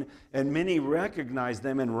going, and many recognized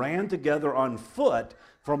them and ran together on foot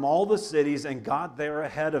from all the cities and got there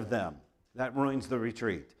ahead of them. That ruins the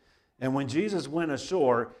retreat. And when Jesus went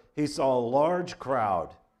ashore, he saw a large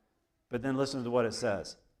crowd. But then listen to what it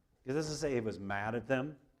says. It doesn't say he was mad at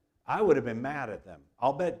them. I would have been mad at them.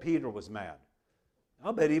 I'll bet Peter was mad.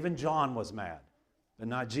 I'll bet even John was mad, but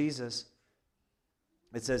not Jesus.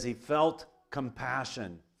 It says he felt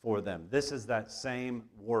compassion for them. This is that same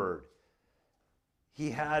word.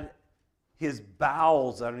 He had his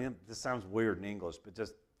bowels, I mean, this sounds weird in English, but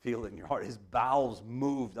just feel it in your heart. His bowels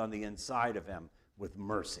moved on the inside of him with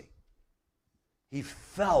mercy. He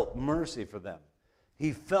felt mercy for them.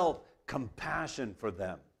 He felt compassion for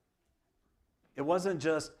them. It wasn't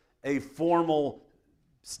just a formal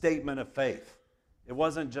statement of faith. It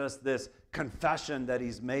wasn't just this confession that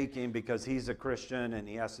he's making because he's a Christian and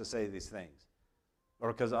he has to say these things,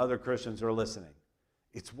 or because other Christians are listening.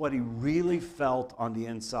 It's what he really felt on the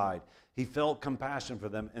inside. He felt compassion for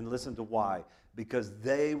them, and listen to why. Because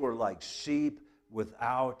they were like sheep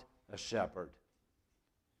without a shepherd.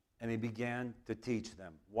 And he began to teach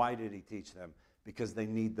them. Why did he teach them? Because they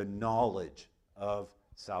need the knowledge of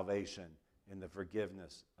salvation in the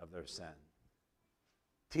forgiveness of their sin.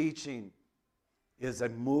 Teaching is a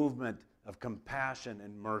movement of compassion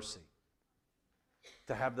and mercy.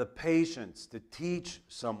 To have the patience to teach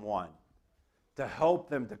someone, to help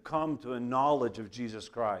them to come to a knowledge of Jesus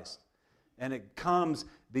Christ. And it comes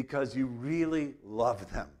because you really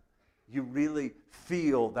love them. You really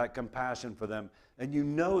feel that compassion for them. And you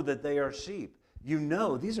know that they are sheep. You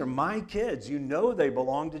know, these are my kids. You know they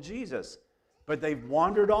belong to Jesus. But they've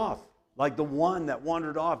wandered off. Like the one that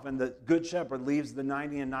wandered off, and the good shepherd leaves the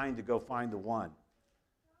 99 to go find the one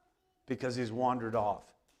because he's wandered off.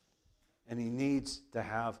 And he needs to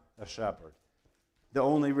have a shepherd. The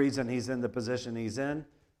only reason he's in the position he's in,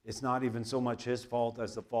 it's not even so much his fault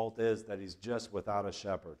as the fault is that he's just without a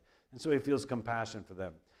shepherd. And so he feels compassion for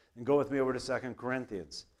them. And go with me over to 2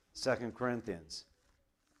 Corinthians. 2 Corinthians.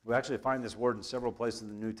 We actually find this word in several places in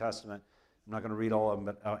the New Testament. I'm not going to read all of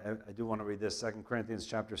them, but I do want to read this. 2 Corinthians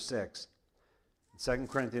chapter 6. In 2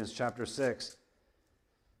 Corinthians chapter 6,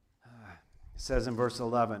 it says in verse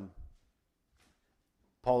 11,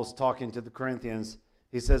 Paul's talking to the Corinthians.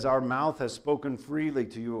 He says, our mouth has spoken freely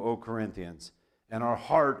to you, O Corinthians, and our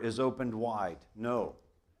heart is opened wide. No.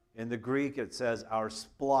 In the Greek, it says, our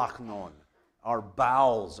splachnon, our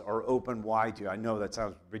bowels are opened wide to you. I know that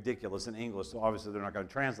sounds ridiculous in English, so obviously they're not going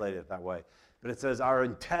to translate it that way. but it says our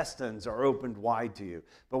intestines are opened wide to you.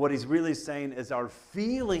 But what he's really saying is our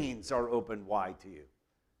feelings are opened wide to you.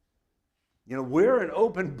 You know, we're an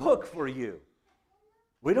open book for you.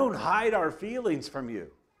 We don't hide our feelings from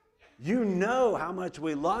you. You know how much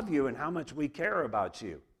we love you and how much we care about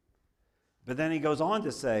you. But then he goes on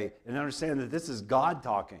to say, and understand that this is God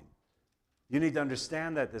talking. You need to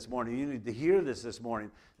understand that this morning. You need to hear this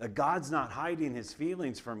morning, that God's not hiding his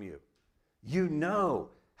feelings from you. You know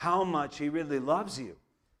how much he really loves you,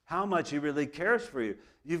 how much he really cares for you.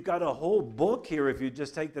 You've got a whole book here if you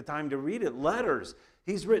just take the time to read it, letters.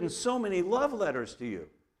 He's written so many love letters to you.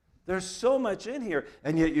 There's so much in here,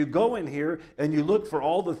 and yet you go in here and you look for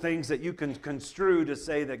all the things that you can construe to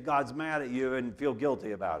say that God's mad at you and feel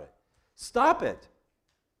guilty about it. Stop it.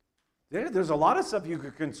 There's a lot of stuff you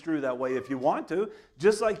could construe that way if you want to,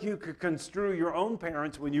 just like you could construe your own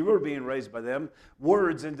parents when you were being raised by them,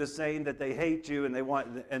 words into saying that they hate you and they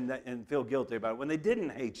want and feel guilty about it, when they didn't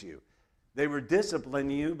hate you. They were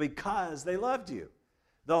disciplining you because they loved you.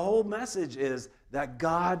 The whole message is that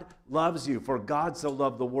God loves you, for God so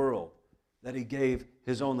loved the world that he gave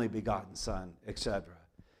his only begotten Son, etc.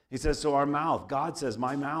 He says, so our mouth, God says,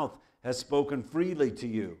 my mouth has spoken freely to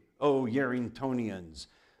you, O Yarringtonians.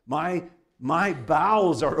 My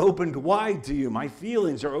bowels are opened wide to you. My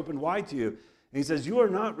feelings are opened wide to you. And he says, you are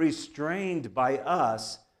not restrained by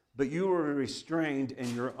us, but you are restrained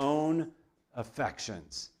in your own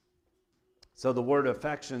affections. So the word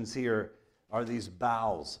affections here are these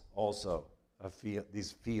bowels also, of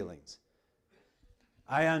these feelings.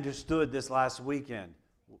 I understood this last weekend,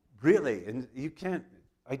 really, and you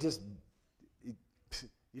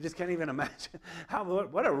just can't even imagine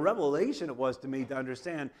what a revelation it was to me to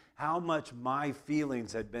understand how much my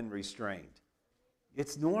feelings had been restrained.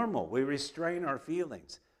 It's normal. We restrain our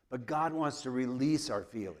feelings, but God wants to release our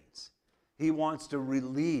feelings. He wants to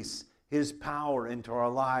release his power into our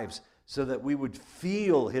lives so that we would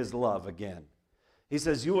feel his love again. He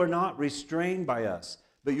says, you are not restrained by us,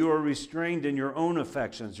 but you are restrained in your own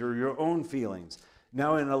affections or your own feelings.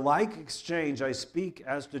 Now, in a like exchange, I speak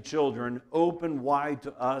as to children, open wide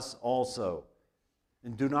to us also,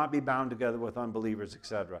 and do not be bound together with unbelievers,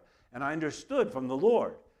 etc. And I understood from the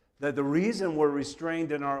Lord that the reason we're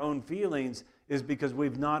restrained in our own feelings is because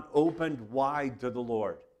we've not opened wide to the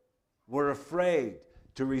Lord. We're afraid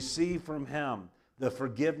to receive from him the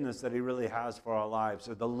forgiveness that he really has for our lives,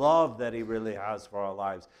 or the love that he really has for our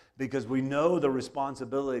lives, because we know the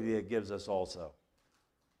responsibility it gives us also.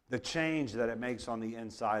 The change that it makes on the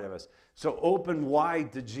inside of us. So open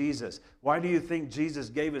wide to Jesus. Why do you think Jesus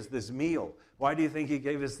gave us this meal? Why do you think he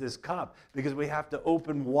gave us this cup? Because we have to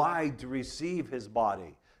open wide to receive his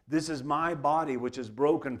body. This is my body which is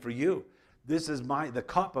broken for you. This is the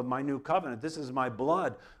cup of my new covenant. This is my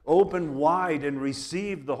blood. Open wide and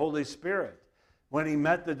receive the Holy Spirit. When he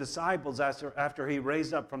met the disciples after he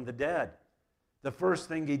raised up from the dead, the first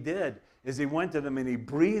thing he did is he went to them and he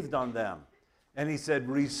breathed on them. And he said,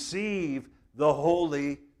 receive the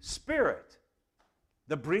Holy Spirit.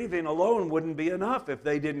 The breathing alone wouldn't be enough if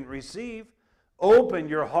they didn't receive. Open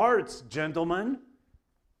your hearts, gentlemen,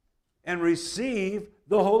 and receive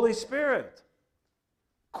the Holy Spirit.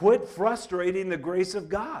 Quit frustrating the grace of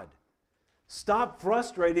God. Stop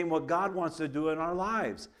frustrating what God wants to do in our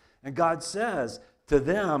lives. And God says to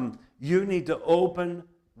them, you need to open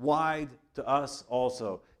wide to us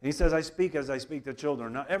also. And he says, I speak as I speak to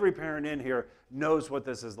children. Now, every parent in here knows what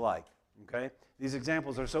this is like, okay? These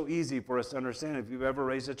examples are so easy for us to understand if you've ever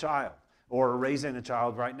raised a child or are raising a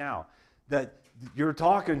child right now, that you're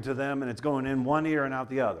talking to them and it's going in one ear and out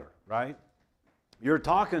the other, right? You're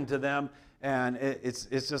talking to them and it's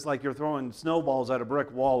just like you're throwing snowballs at a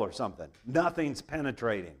brick wall or something. Nothing's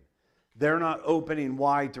penetrating. They're not opening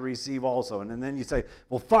wide to receive also. And then you say,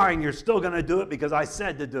 well, fine, you're still going to do it because I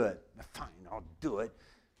said to do it. Fine, I'll do it.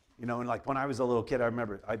 You know, and like when I was a little kid, I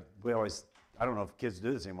remember I don't know if kids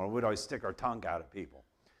do this anymore, we'd always stick our tongue out at people.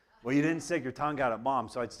 Well, you didn't stick your tongue out at mom,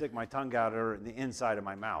 so I'd stick my tongue out at her in the inside of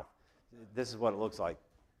my mouth. This is what it looks like.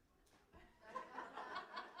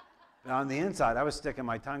 And on the inside, I was sticking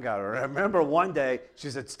my tongue out at her. I remember one day, she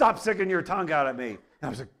said, stop sticking your tongue out at me. And I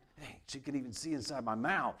was like, hey, she could even see inside my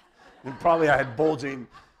mouth. And probably I had bulging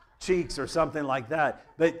cheeks or something like that.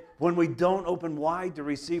 But when we don't open wide to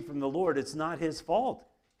receive from the Lord, it's not his fault.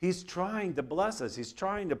 He's trying to bless us. He's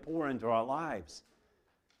trying to pour into our lives.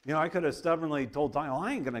 You know, I could have stubbornly told Tanya, well,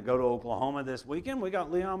 I ain't going to go to Oklahoma this weekend. We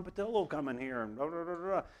got Leon Patillo coming here. And blah, blah, blah,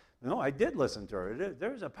 blah. No, I did listen to her.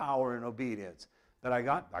 There's a power in obedience. That I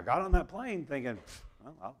got on that plane thinking,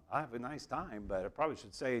 well, I'll have a nice time, but I probably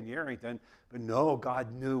should stay in Yarrington. But no,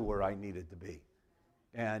 God knew where I needed to be.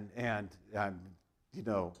 And you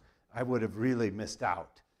know, I would have really missed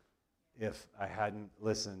out if I hadn't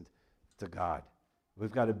listened to God.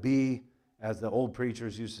 We've got to be, as the old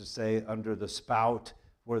preachers used to say, under the spout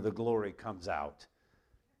where the glory comes out.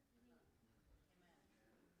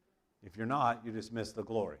 If you're not, you just miss the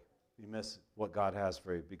glory. You miss what God has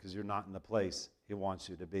for you because you're not in the place He wants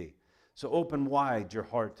you to be. So open wide your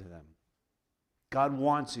heart to them. God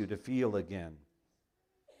wants you to feel again.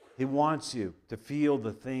 He wants you to feel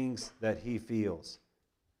the things that He feels.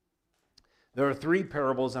 There are 3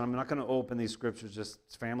 parables, and I'm not going to open these scriptures, just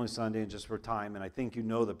it's Family Sunday and just for time, and I think you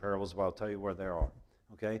know the parables, but I'll tell you where they are.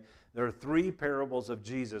 Okay? There are 3 parables of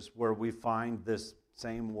Jesus where we find this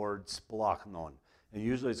same word, splachnon. And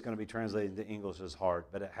usually it's going to be translated into English as heart,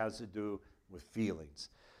 but it has to do with feelings.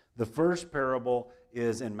 The first parable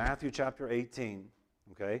is in Matthew chapter 18,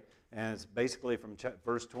 okay? And it's basically from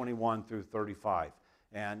verse 21 through 35.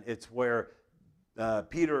 And it's where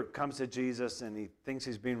Peter comes to Jesus and he thinks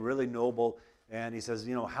he's being really noble. And he says,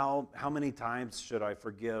 how many times should I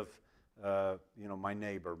forgive, my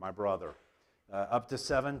neighbor, my brother? Up to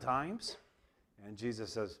 7 times? And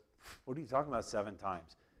Jesus says, what are you talking about 7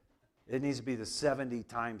 times? It needs to be the 70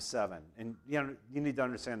 times 7. And you need to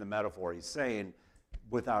understand the metaphor. He's saying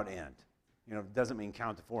without end. It doesn't mean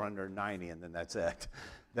count to 490 and then that's it.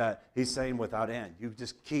 That he's saying without end. You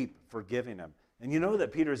just keep forgiving him. And you know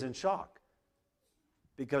that Peter's in shock.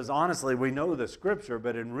 Because honestly, we know the scripture,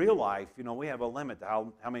 but in real life, we have a limit to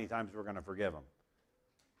how many times we're going to forgive him.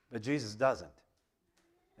 But Jesus doesn't.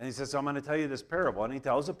 And he says, so I'm going to tell you this parable. And he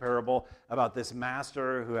tells a parable about this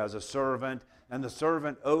master who has a servant, and the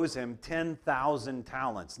servant owes him 10,000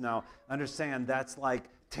 talents. Now, understand, that's like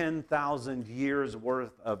 10,000 years'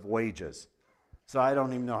 worth of wages. So I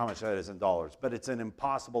don't even know how much that is in dollars, but it's an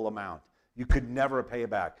impossible amount. You could never pay it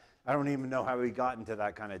back. I don't even know how he got into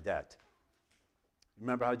that kind of debt.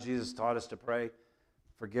 Remember how Jesus taught us to pray?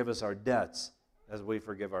 Forgive us our debts as we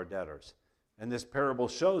forgive our debtors. And this parable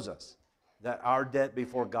shows us that our debt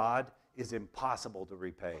before God is impossible to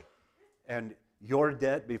repay. And your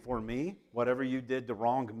debt before me, whatever you did to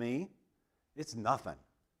wrong me, it's nothing.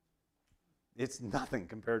 It's nothing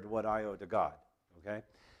compared to what I owe to God, okay?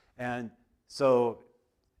 And so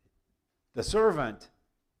the servant,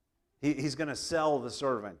 he's going to sell the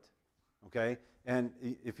servant, okay? And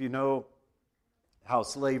if you know how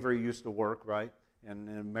slavery used to work, right? And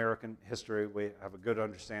in American history, we have a good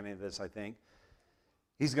understanding of this, I think.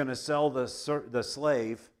 He's going to sell the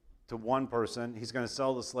slave to one person. He's going to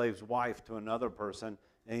sell the slave's wife to another person.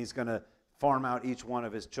 And he's going to farm out each one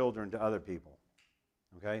of his children to other people.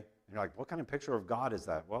 Okay? And you're like, what kind of picture of God is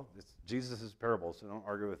that? Well, it's Jesus' parable, so don't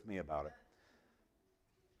argue with me about it.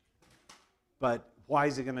 But why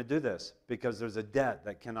is he going to do this? Because there's a debt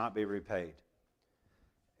that cannot be repaid.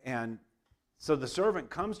 And so the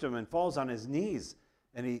servant comes to him and falls on his knees,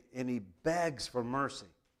 and he begs for mercy.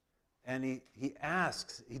 And he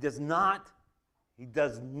asks, he does not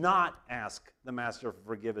ask the master to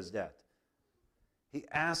forgive his debt. He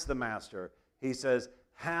asks the master, he says,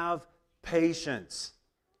 have patience,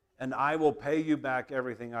 and I will pay you back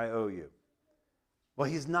everything I owe you. Well,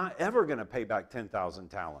 he's not ever going to pay back 10,000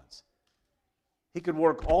 talents. He could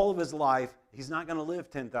work all of his life. He's not going to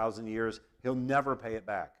live 10,000 years. He'll never pay it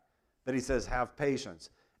back. But he says, have patience.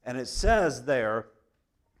 And it says there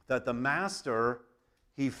that the master,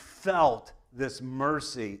 he felt this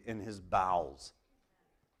mercy in his bowels.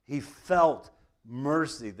 He felt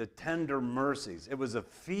mercy, the tender mercies. It was a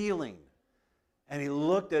feeling. And he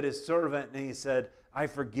looked at his servant and he said, I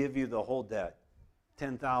forgive you the whole debt.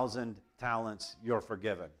 10,000 talents, you're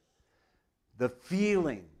forgiven. The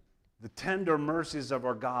feeling, the tender mercies of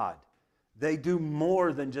our God, they do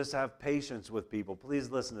more than just have patience with people. Please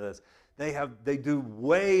listen to this. They do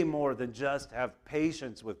way more than just have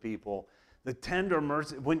patience with people. The tender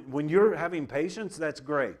mercy, when you're having patience, that's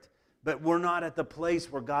great. But we're not at the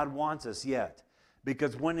place where God wants us yet.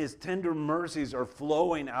 Because when His tender mercies are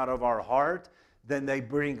flowing out of our heart, then they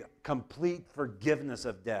bring complete forgiveness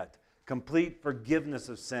of debt, complete forgiveness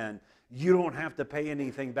of sin. You don't have to pay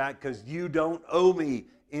anything back because you don't owe me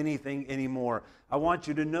anything anymore. I want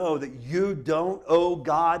you to know that you don't owe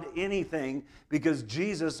God anything because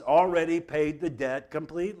Jesus already paid the debt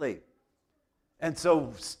completely. And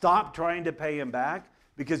so stop trying to pay Him back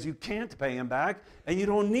because you can't pay Him back, and you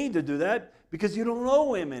don't need to do that because you don't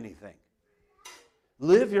owe Him anything.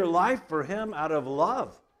 Live your life for Him out of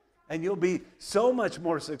love, and you'll be so much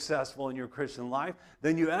more successful in your Christian life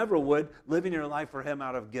than you ever would living your life for Him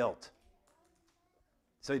out of guilt.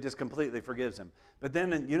 So He just completely forgives him. But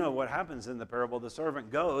then, you know what happens in the parable? The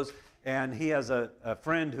servant goes, and he has a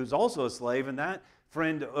friend who's also a slave, and that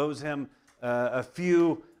friend owes him a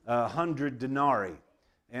few 100 denarii.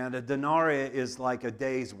 And a denarii is like a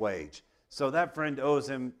day's wage. So that friend owes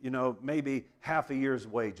him, maybe half a year's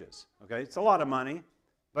wages. Okay, it's a lot of money,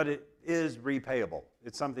 but it is repayable.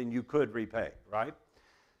 It's something you could repay, right?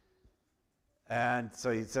 And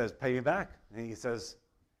so he says, pay me back. And he says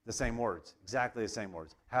the same words, exactly the same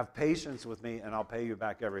words. Have patience with me and I'll pay you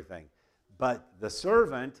back everything. But the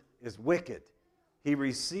servant is wicked. He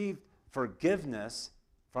received forgiveness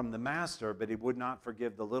from the master, but he would not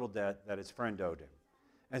forgive the little debt that his friend owed him.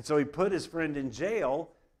 And so he put his friend in jail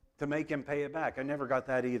to make him pay it back. I never got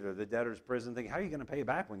that either, the debtor's prison thing. How are you going to pay it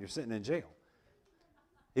back when you're sitting in jail?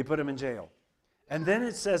 He put him in jail. And then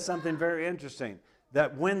it says something very interesting,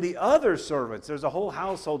 that when the other servants, there's a whole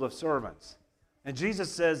household of servants, and Jesus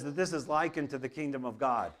says that this is likened to the kingdom of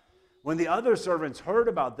God. When the other servants heard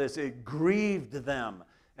about this, it grieved them,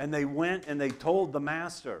 and they went and they told the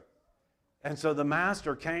master. And so the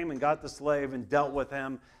master came and got the slave and dealt with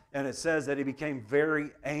him, and it says that he became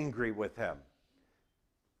very angry with him.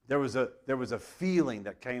 There was a feeling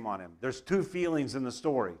that came on him. There's two feelings in the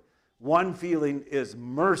story. One feeling is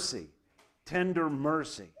mercy, tender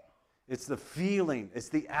mercy. It's the feeling, it's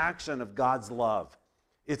the action of God's love.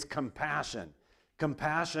 It's compassion.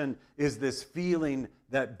 Compassion is this feeling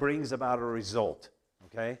that brings about a result,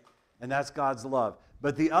 okay? And that's God's love.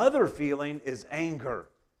 But the other feeling is anger,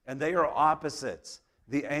 and they are opposites,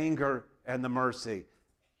 the anger and the mercy.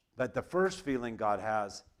 But the first feeling God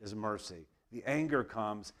has is mercy. The anger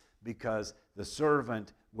comes because the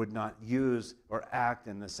servant would not use or act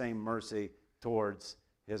in the same mercy towards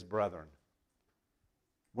his brethren.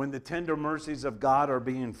 When the tender mercies of God are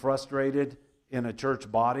being frustrated in a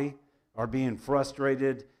church body, are being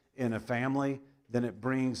frustrated in a family, then it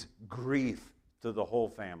brings grief to the whole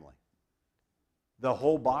family. The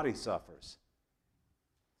whole body suffers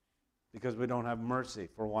because we don't have mercy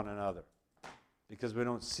for one another, because we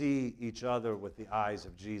don't see each other with the eyes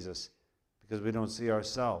of Jesus, because we don't see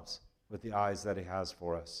ourselves with the eyes that he has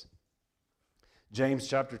for us. James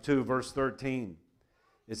chapter 2, verse 13,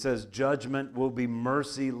 it says, judgment will be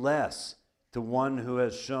merciless to one who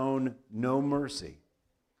has shown no mercy,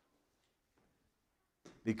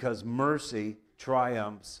 because mercy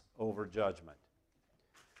triumphs over judgment.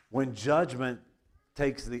 When judgment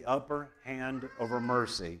takes the upper hand over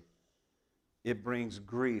mercy, it brings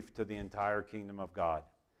grief to the entire kingdom of God.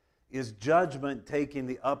 Is judgment taking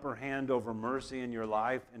the upper hand over mercy in your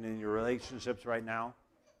life and in your relationships right now?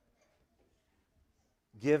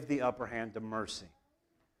 Give the upper hand to mercy.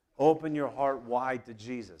 Open your heart wide to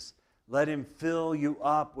Jesus. Let him fill you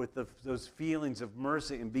up with those feelings of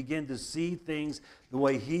mercy and begin to see things the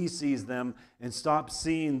way he sees them and stop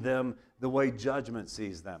seeing them the way judgment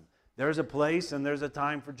sees them. There's a place and there's a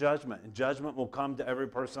time for judgment, and judgment will come to every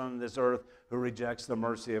person on this earth who rejects the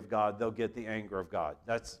mercy of God. They'll get the anger of God.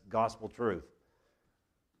 That's gospel truth.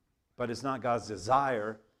 But it's not God's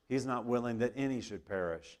desire. He's not willing that any should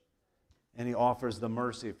perish. And he offers the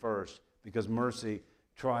mercy first, because mercy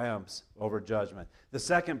triumphs over judgment. The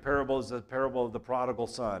second parable is the parable of the prodigal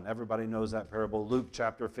son. Everybody knows that parable. Luke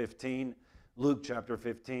chapter 15. Luke chapter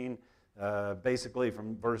 15. Basically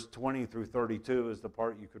from verse 20 through 32 is the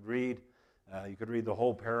part you could read. You could read the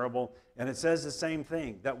whole parable. And it says the same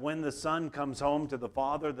thing, that when the son comes home to the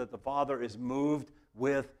father, that the father is moved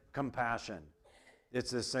with compassion.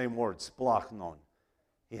 It's the same word, splachnon.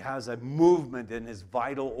 He has a movement in his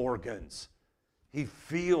vital organs. He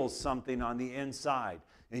feels something on the inside.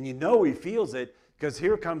 And you know he feels it because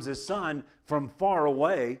here comes his son from far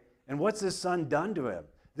away. And what's this son done to him?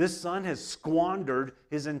 This son has squandered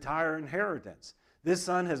his entire inheritance. This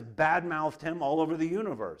son has badmouthed him all over the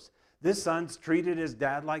universe. This son's treated his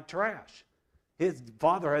dad like trash. His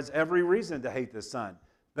father has every reason to hate this son,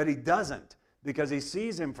 but he doesn't, because he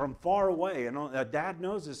sees him from far away. And a dad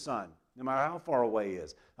knows his son, no matter how far away he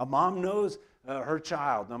is. A mom knows her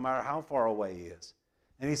child, no matter how far away he is.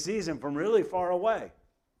 And he sees him from really far away.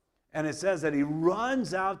 And it says that he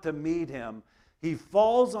runs out to meet him. He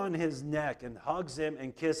falls on his neck and hugs him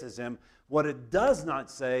and kisses him. What it does not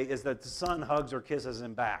say is that the son hugs or kisses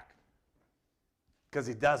him back, because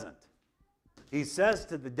he doesn't. He says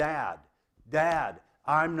to the dad, "Dad,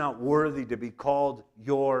 I'm not worthy to be called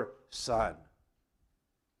your son."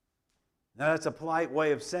 Now that's a polite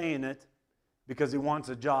way of saying it, because he wants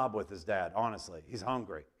a job with his dad, honestly. He's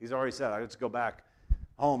hungry. He's already said, "I have to go back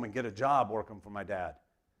home and get a job working for my dad."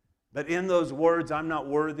 But in those words, "I'm not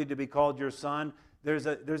worthy to be called your son," there's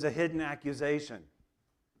a hidden accusation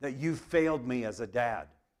that you failed me as a dad.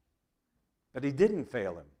 But he didn't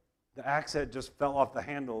fail him. The axe head just fell off the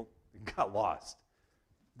handle and got lost.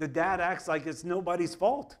 The dad acts like it's nobody's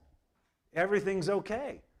fault. Everything's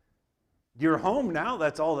okay. You're home now,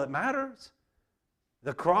 that's all that matters.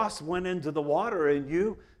 The cross went into the water and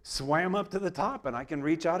you swam up to the top and I can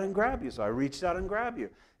reach out and grab you. So I reached out and grabbed you.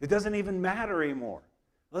 It doesn't even matter anymore.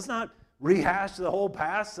 Let's not rehash the whole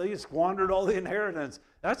past so you squandered all the inheritance.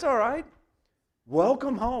 That's all right.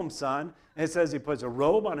 Welcome home, son. And it says he puts a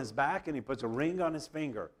robe on his back and he puts a ring on his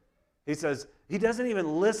finger. He says, he doesn't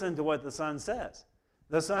even listen to what the son says.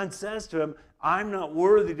 The son says to him, I'm not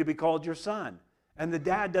worthy to be called your son. And the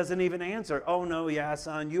dad doesn't even answer, oh, no, yeah,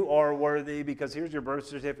 son, you are worthy because here's your birth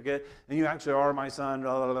certificate and you actually are my son.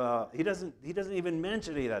 Blah, blah, blah. He doesn't even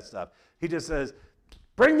mention any of that stuff. He just says,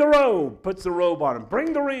 bring the robe, puts the robe on him.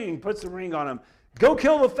 Bring the ring, puts the ring on him. Go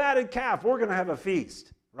kill the fatted calf. We're going to have a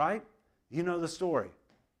feast, right? You know the story.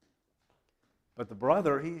 But the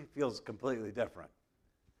brother, he feels completely different.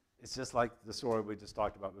 It's just like the story we just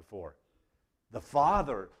talked about before. The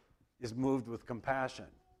father is moved with compassion.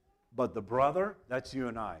 But the brother, that's you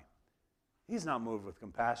and I. He's not moved with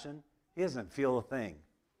compassion. He doesn't feel a thing.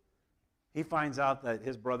 He finds out that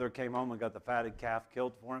his brother came home and got the fatted calf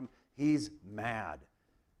killed for him. He's mad.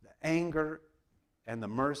 The anger and the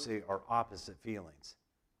mercy are opposite feelings.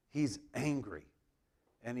 He's angry.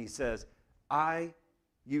 And he says, I've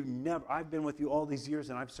been with you all these years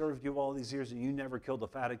and I've served you all these years and you never killed a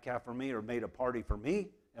fatted calf for me or made a party for me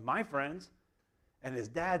and my friends. And his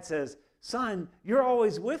dad says, son, you're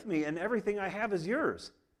always with me and everything I have is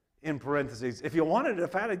yours. In parentheses, if you wanted a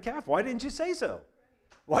fatted calf, why didn't you say so?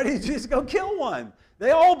 Why didn't you just go kill one?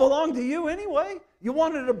 They all belong to you anyway. You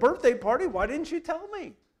wanted a birthday party, why didn't you tell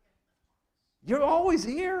me? You're always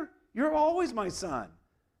here. You're always my son.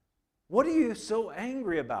 What are you so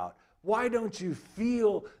angry about? Why don't you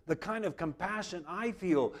feel the kind of compassion I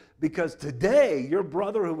feel? Because today, your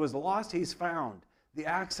brother who was lost, he's found. The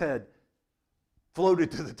axe head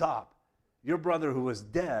floated to the top. Your brother who was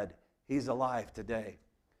dead, he's alive today.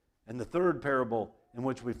 And the third parable in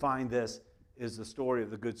which we find this is the story of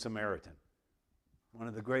the Good Samaritan. One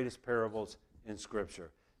of the greatest parables in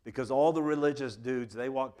Scripture. Because all the religious dudes, they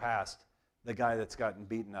walk past the guy that's gotten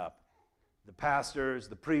beaten up. The pastors,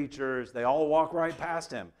 the preachers, they all walk right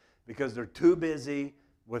past him because they're too busy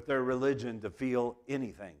with their religion to feel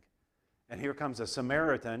anything. And here comes a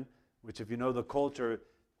Samaritan, which if you know the culture,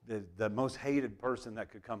 the most hated person that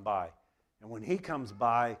could come by. And when he comes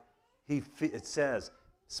by, it says,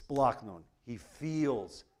 splachnon, he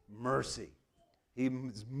feels mercy.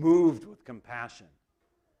 He's moved with compassion.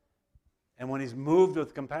 And when he's moved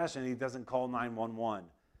with compassion, he doesn't call 911.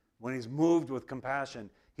 When he's moved with compassion,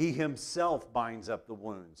 he himself binds up the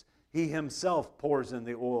wounds. He himself pours in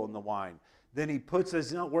the oil and the wine. Then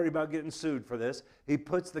he's not worried about getting sued for this. He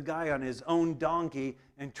puts the guy on his own donkey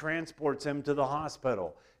and transports him to the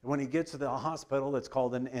hospital. And when he gets to the hospital, that's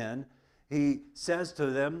called an inn, he says to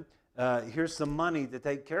them, here's some money to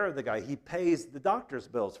take care of the guy. He pays the doctor's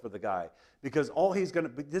bills for the guy because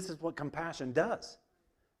this is what compassion does.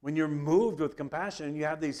 When you're moved with compassion and you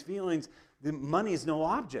have these feelings, the money is no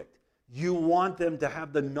object. You want them to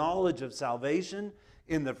have the knowledge of salvation,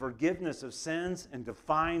 in the forgiveness of sins, and to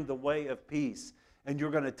find the way of peace. And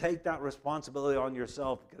you're going to take that responsibility on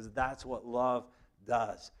yourself because that's what love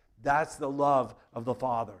does. That's the love of the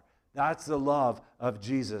Father. That's the love of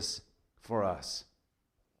Jesus for us.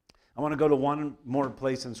 I want to go to one more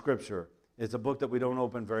place in Scripture. It's a book that we don't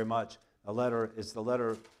open very much. It's the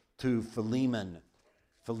letter to Philemon.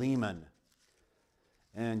 Philemon.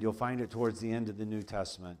 And you'll find it towards the end of the New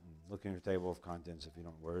Testament. Look in your table of contents if you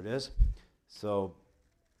don't know where it is. So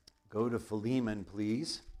go to Philemon,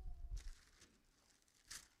 please.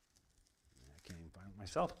 I can't even find it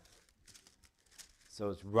myself. So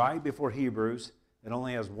it's right before Hebrews. It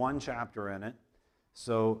only has one chapter in it.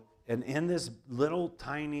 So, and in this little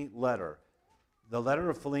tiny letter, the letter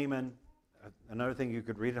of Philemon, another thing you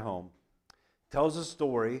could read at home, tells a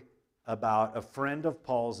story about a friend of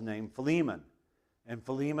Paul's named Philemon. And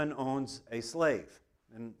Philemon owns a slave.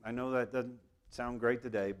 And I know that doesn't sound great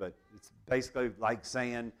today, but it's basically like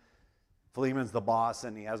saying Philemon's the boss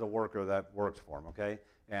and he has a worker that works for him, okay?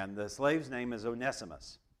 And the slave's name is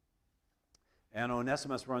Onesimus. And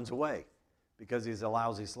Onesimus runs away because he's a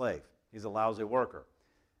lousy slave. He's a lousy worker.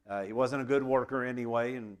 He wasn't a good worker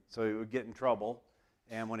anyway, and so he would get in trouble.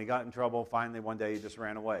 And when he got in trouble, finally one day he just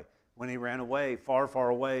ran away. When he ran away, far, far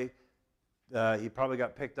away, he probably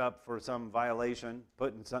got picked up for some violation,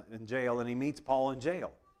 put in jail, and he meets Paul in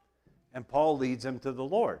jail. And Paul leads him to the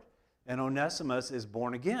Lord. And Onesimus is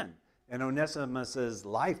born again. And Onesimus'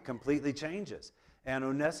 life completely changes. And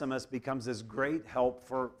Onesimus becomes this great help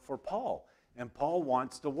for Paul. And Paul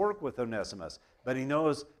wants to work with Onesimus. But he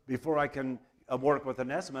knows, before I can work with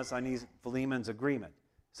Onesimus, I need Philemon's agreement.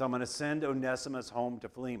 So I'm going to send Onesimus home to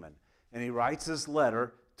Philemon. And he writes this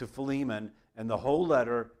letter to Philemon, And the whole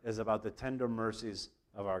letter is about the tender mercies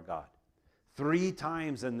of our God. 3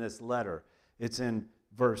 times in this letter. It's in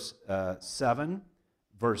verse 7,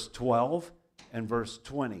 verse 12, and verse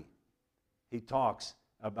 20. He talks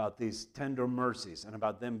about these tender mercies and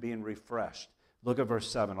about them being refreshed. Look at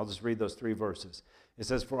verse 7. I'll just read those 3 verses. It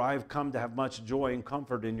says, "For I have come to have much joy and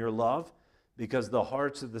comfort in your love, because the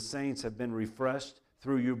hearts of the saints have been refreshed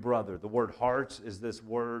through you, brother." The word hearts is this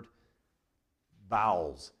word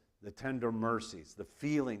bowels. The tender mercies, the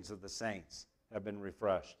feelings of the saints have been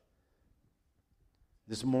refreshed.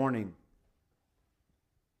 This morning,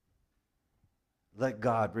 let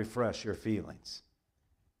God refresh your feelings.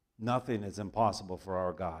 Nothing is impossible for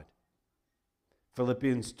our God.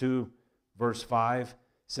 Philippians 2, verse 5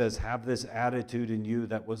 says, "Have this attitude in you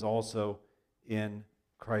that was also in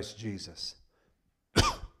Christ Jesus."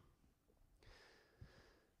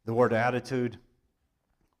 The word attitude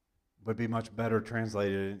would be much better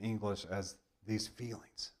translated in English as these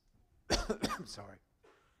feelings. I'm sorry.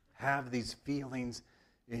 Have these feelings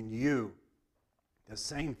in you, the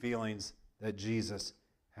same feelings that Jesus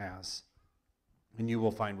has, and you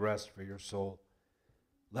will find rest for your soul.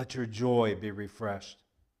 Let your joy be refreshed.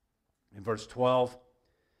 In verse 12,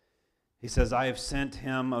 he says, "I have sent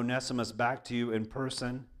him, Onesimus, back to you in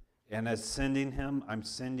person, and as sending him, I'm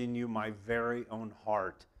sending you my very own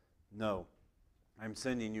heart. No, I'm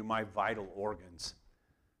sending you my vital organs.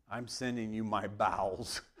 I'm sending you my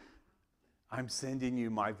bowels. I'm sending you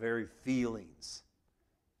my very feelings.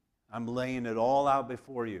 I'm laying it all out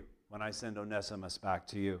before you when I send Onesimus back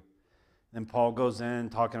to you." Then Paul goes in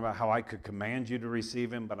talking about how I could command you to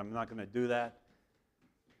receive him, but I'm not going to do that.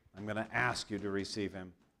 I'm going to ask you to receive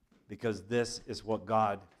him, because this is what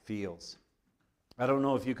God feels. I don't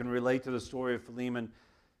know if you can relate to the story of Philemon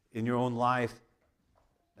in your own life,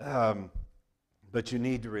 but you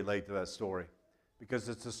need to relate to that story, because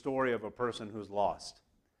it's a story of a person who's lost.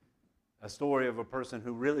 A story of a person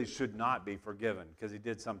who really should not be forgiven because he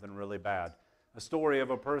did something really bad. A story of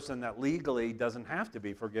a person that legally doesn't have to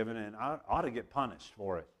be forgiven and ought to get punished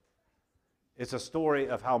for it. It's a story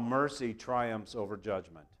of how mercy triumphs over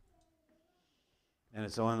judgment. And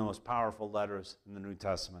it's one of the most powerful letters in the New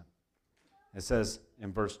Testament. It says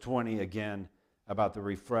in verse 20 again about the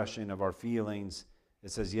refreshing of our feelings. It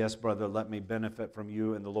says, "Yes, brother, let me benefit from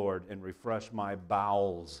you in the Lord and refresh my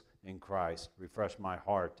bowels in Christ." Refresh my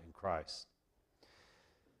heart in Christ.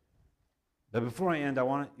 But before I end, I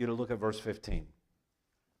want you to look at verse 15.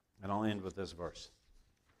 And I'll end with this verse.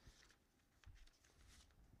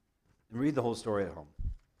 And read the whole story at home.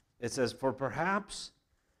 It says, "For perhaps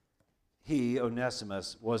he,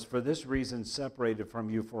 Onesimus, was for this reason separated from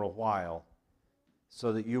you for a while,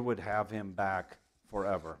 so that you would have him back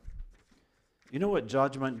forever." You know what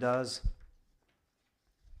judgment does?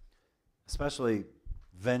 Especially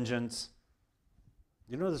vengeance.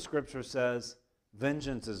 You know the scripture says,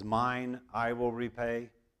 "Vengeance is mine, I will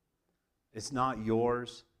repay." It's not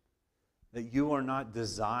yours. That you are not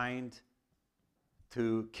designed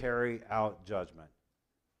to carry out judgment.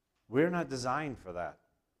 We're not designed for that.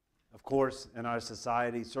 Of course, in our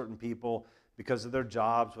society, certain people, because of their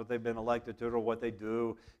jobs, what they've been elected to, or what they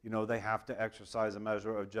do, they have to exercise a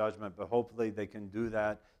measure of judgment, but hopefully they can do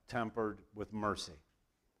that tempered with mercy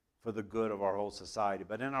for the good of our whole society.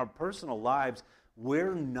 But in our personal lives,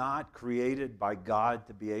 we're not created by God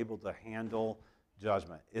to be able to handle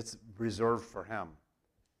judgment. It's reserved for him.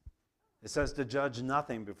 It says to judge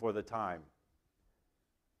nothing before the time.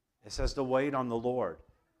 It says to wait on the Lord.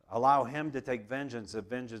 Allow him to take vengeance if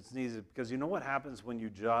vengeance needs it. Because you know what happens when you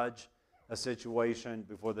judge a situation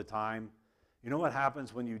before the time? You know what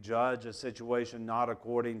happens when you judge a situation not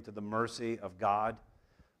according to the mercy of God?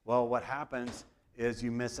 Well, what happens is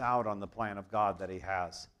you miss out on the plan of God that he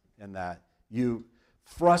has in that. You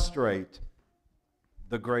frustrate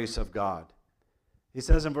the grace of God. He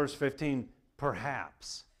says in verse 15,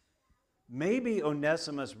 "Perhaps." Maybe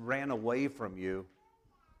Onesimus ran away from you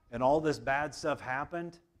and all this bad stuff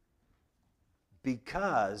happened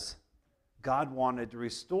because God wanted to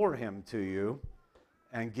restore him to you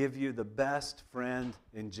and give you the best friend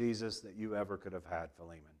in Jesus that you ever could have had,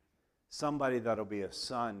 Philemon. Somebody that'll be a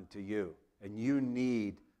son to you, and you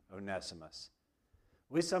need Onesimus.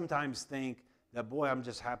 We sometimes think that, boy, I'm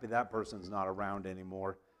just happy that person's not around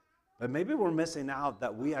anymore. But maybe we're missing out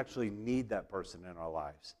that we actually need that person in our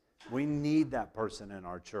lives. We need that person in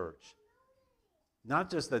our church. Not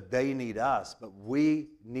just that they need us, but we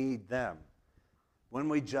need them. When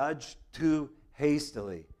we judge too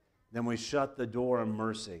hastily, then we shut the door on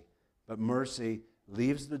mercy. But mercy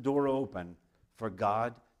leaves the door open for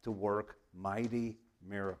God to work mighty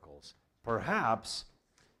miracles. Perhaps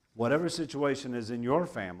whatever situation is in your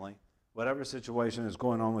family, whatever situation is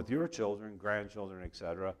going on with your children, grandchildren,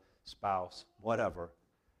 etc., spouse, whatever,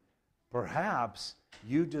 perhaps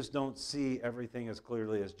you just don't see everything as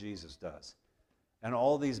clearly as Jesus does. And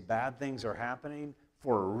all these bad things are happening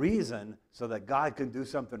for a reason so that God can do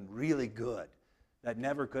something really good that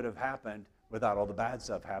never could have happened without all the bad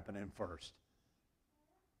stuff happening first.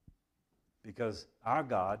 Because our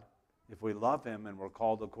God, if we love him and we're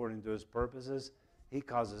called according to his purposes, he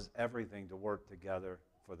causes everything to work together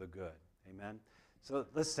for the good. Amen? So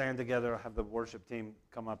let's stand together. I'll have the worship team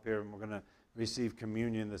come up here, and we're going to receive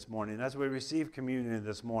communion this morning. As we receive communion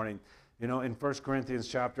this morning, you know, in 1 Corinthians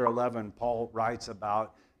chapter 11, Paul writes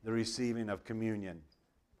about the receiving of communion.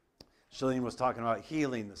 Shalene was talking about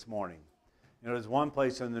healing this morning. You know, there's one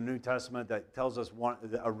place in the New Testament that tells us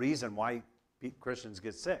a reason why Christians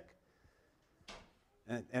get sick.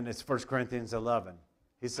 And it's 1 Corinthians 11.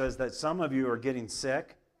 He says that some of you are getting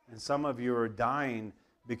sick and some of you are dying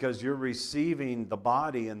because you're receiving the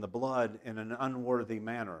body and the blood in an unworthy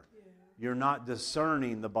manner. Yeah. You're not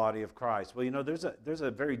discerning the body of Christ. Well, you know, there's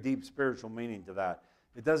a very deep spiritual meaning to that.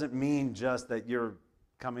 It doesn't mean just that you're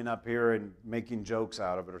coming up here and making jokes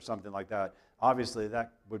out of it or something like that. Obviously,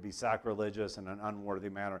 that would be sacrilegious in an unworthy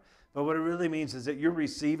manner. But what it really means is that you're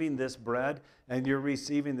receiving this bread and you're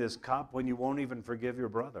receiving this cup when you won't even forgive your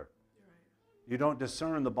brother. You don't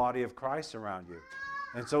discern the body of Christ around you.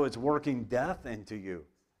 And so it's working death into you.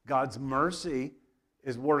 God's mercy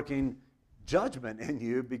is working judgment in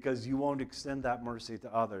you because you won't extend that mercy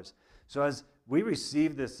to others. So as we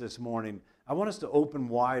receive this morning, I want us to open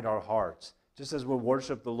wide our hearts. Just as we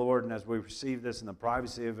worship the Lord and as we receive this in the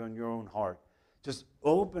privacy of your own heart, just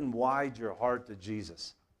open wide your heart to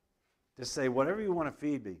Jesus. Just say, whatever you want to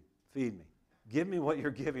feed me, feed me. Give me what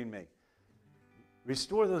you're giving me.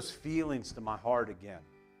 Restore those feelings to my heart again.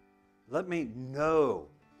 Let me know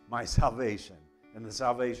my salvation and the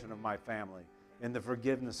salvation of my family and the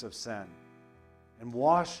forgiveness of sin. And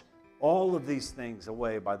wash all of these things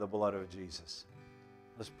away by the blood of Jesus.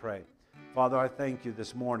 Let's pray. Father, I thank you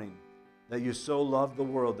this morning that you so loved the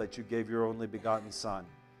world that you gave your only begotten Son,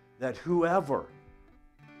 that whoever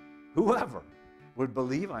would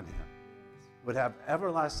believe on him would have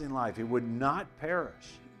everlasting life. He would not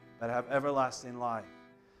perish, but have everlasting life.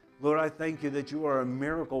 Lord, I thank you that you are a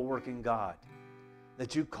miracle-working God,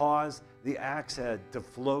 that you cause the axe head to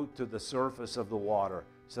float to the surface of the water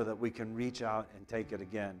so that we can reach out and take it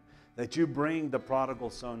again, that you bring the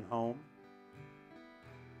prodigal son home,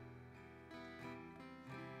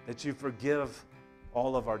 that you forgive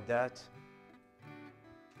all of our debt,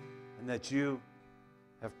 and that you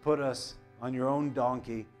have put us on your own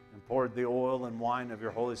donkey and poured the oil and wine of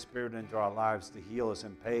your Holy Spirit into our lives to heal us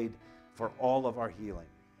and paid for all of our healing.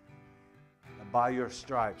 And by your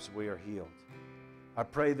stripes we are healed. I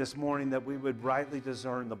pray this morning that we would rightly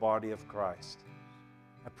discern the body of Christ.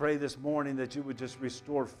 I pray this morning that you would just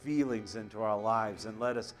restore feelings into our lives and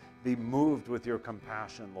let us be moved with your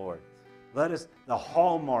compassion, Lord. Let us, the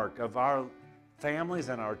hallmark of our families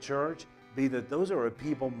and our church, be that those are a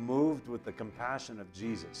people moved with the compassion of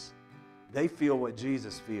Jesus. They feel what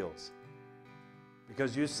Jesus feels.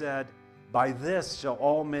 Because you said, by this shall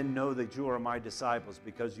all men know that you are my disciples,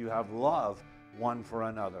 because you have love one for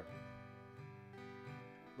another.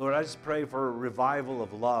 Lord, I just pray for a revival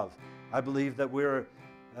of love. I believe that we're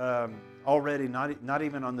already not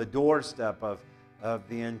even on the doorstep of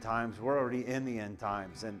the end times. We're already in the end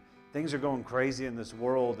times. And things are going crazy in this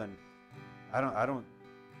world, and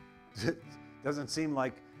it doesn't seem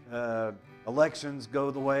like elections go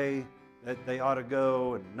the way that they ought to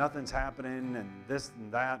go, and nothing's happening, and this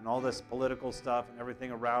and that, and all this political stuff and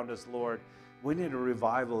everything around us, Lord. We need a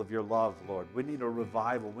revival of your love, Lord. We need a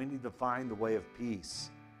revival. We need to find the way of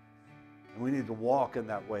peace. And we need to walk in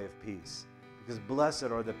that way of peace, because blessed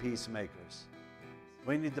are the peacemakers.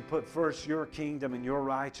 We need to put first your kingdom and your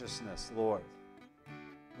righteousness, Lord.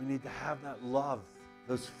 We need to have that love,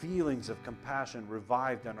 those feelings of compassion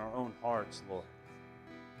revived in our own hearts, Lord.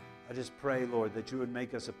 I just pray, Lord, that you would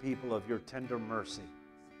make us a people of your tender mercy,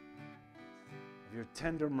 and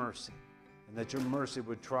that your mercy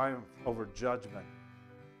would triumph over judgment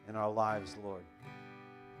in our lives, Lord.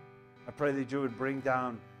 I pray that you would bring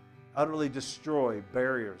down, utterly destroy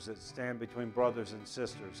barriers that stand between brothers and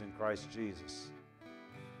sisters in Christ Jesus.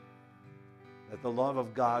 That the love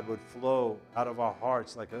of God would flow out of our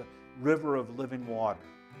hearts like a river of living water.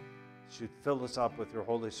 It should fill us up with your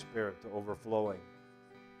Holy Spirit to overflowing.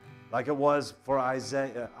 Like it was for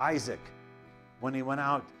Isaac when he went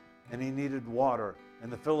out and he needed water, and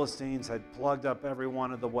the Philistines had plugged up every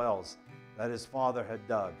one of the wells that his father had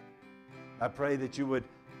dug. I pray that you would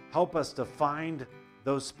help us to find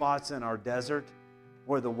those spots in our desert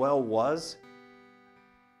where the well was?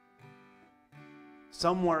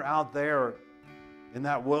 Somewhere out there in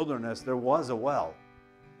that wilderness, there was a well,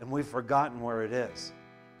 and we've forgotten where it is.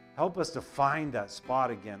 Help us to find that spot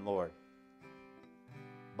again, Lord,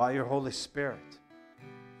 by your Holy Spirit.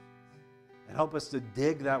 And help us to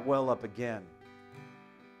dig that well up again,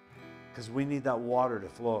 because we need that water to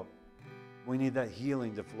flow. We need that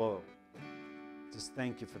healing to flow. Just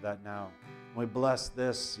thank you for that now. We bless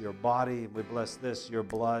this, your body. We bless this, your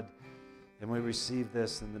blood. And we receive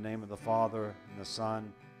this in the name of the Father, and the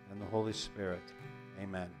Son, and the Holy Spirit.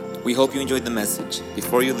 Amen. We hope you enjoyed the message.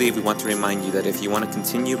 Before you leave, we want to remind you that if you want to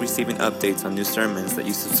continue receiving updates on new sermons, that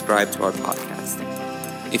you subscribe to our podcast.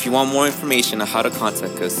 If you want more information on how to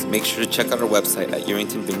contact us, make sure to check out our website at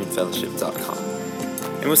UrringtonVineyardFellowship.com.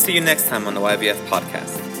 And we'll see you next time on the YVF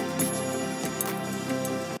podcast.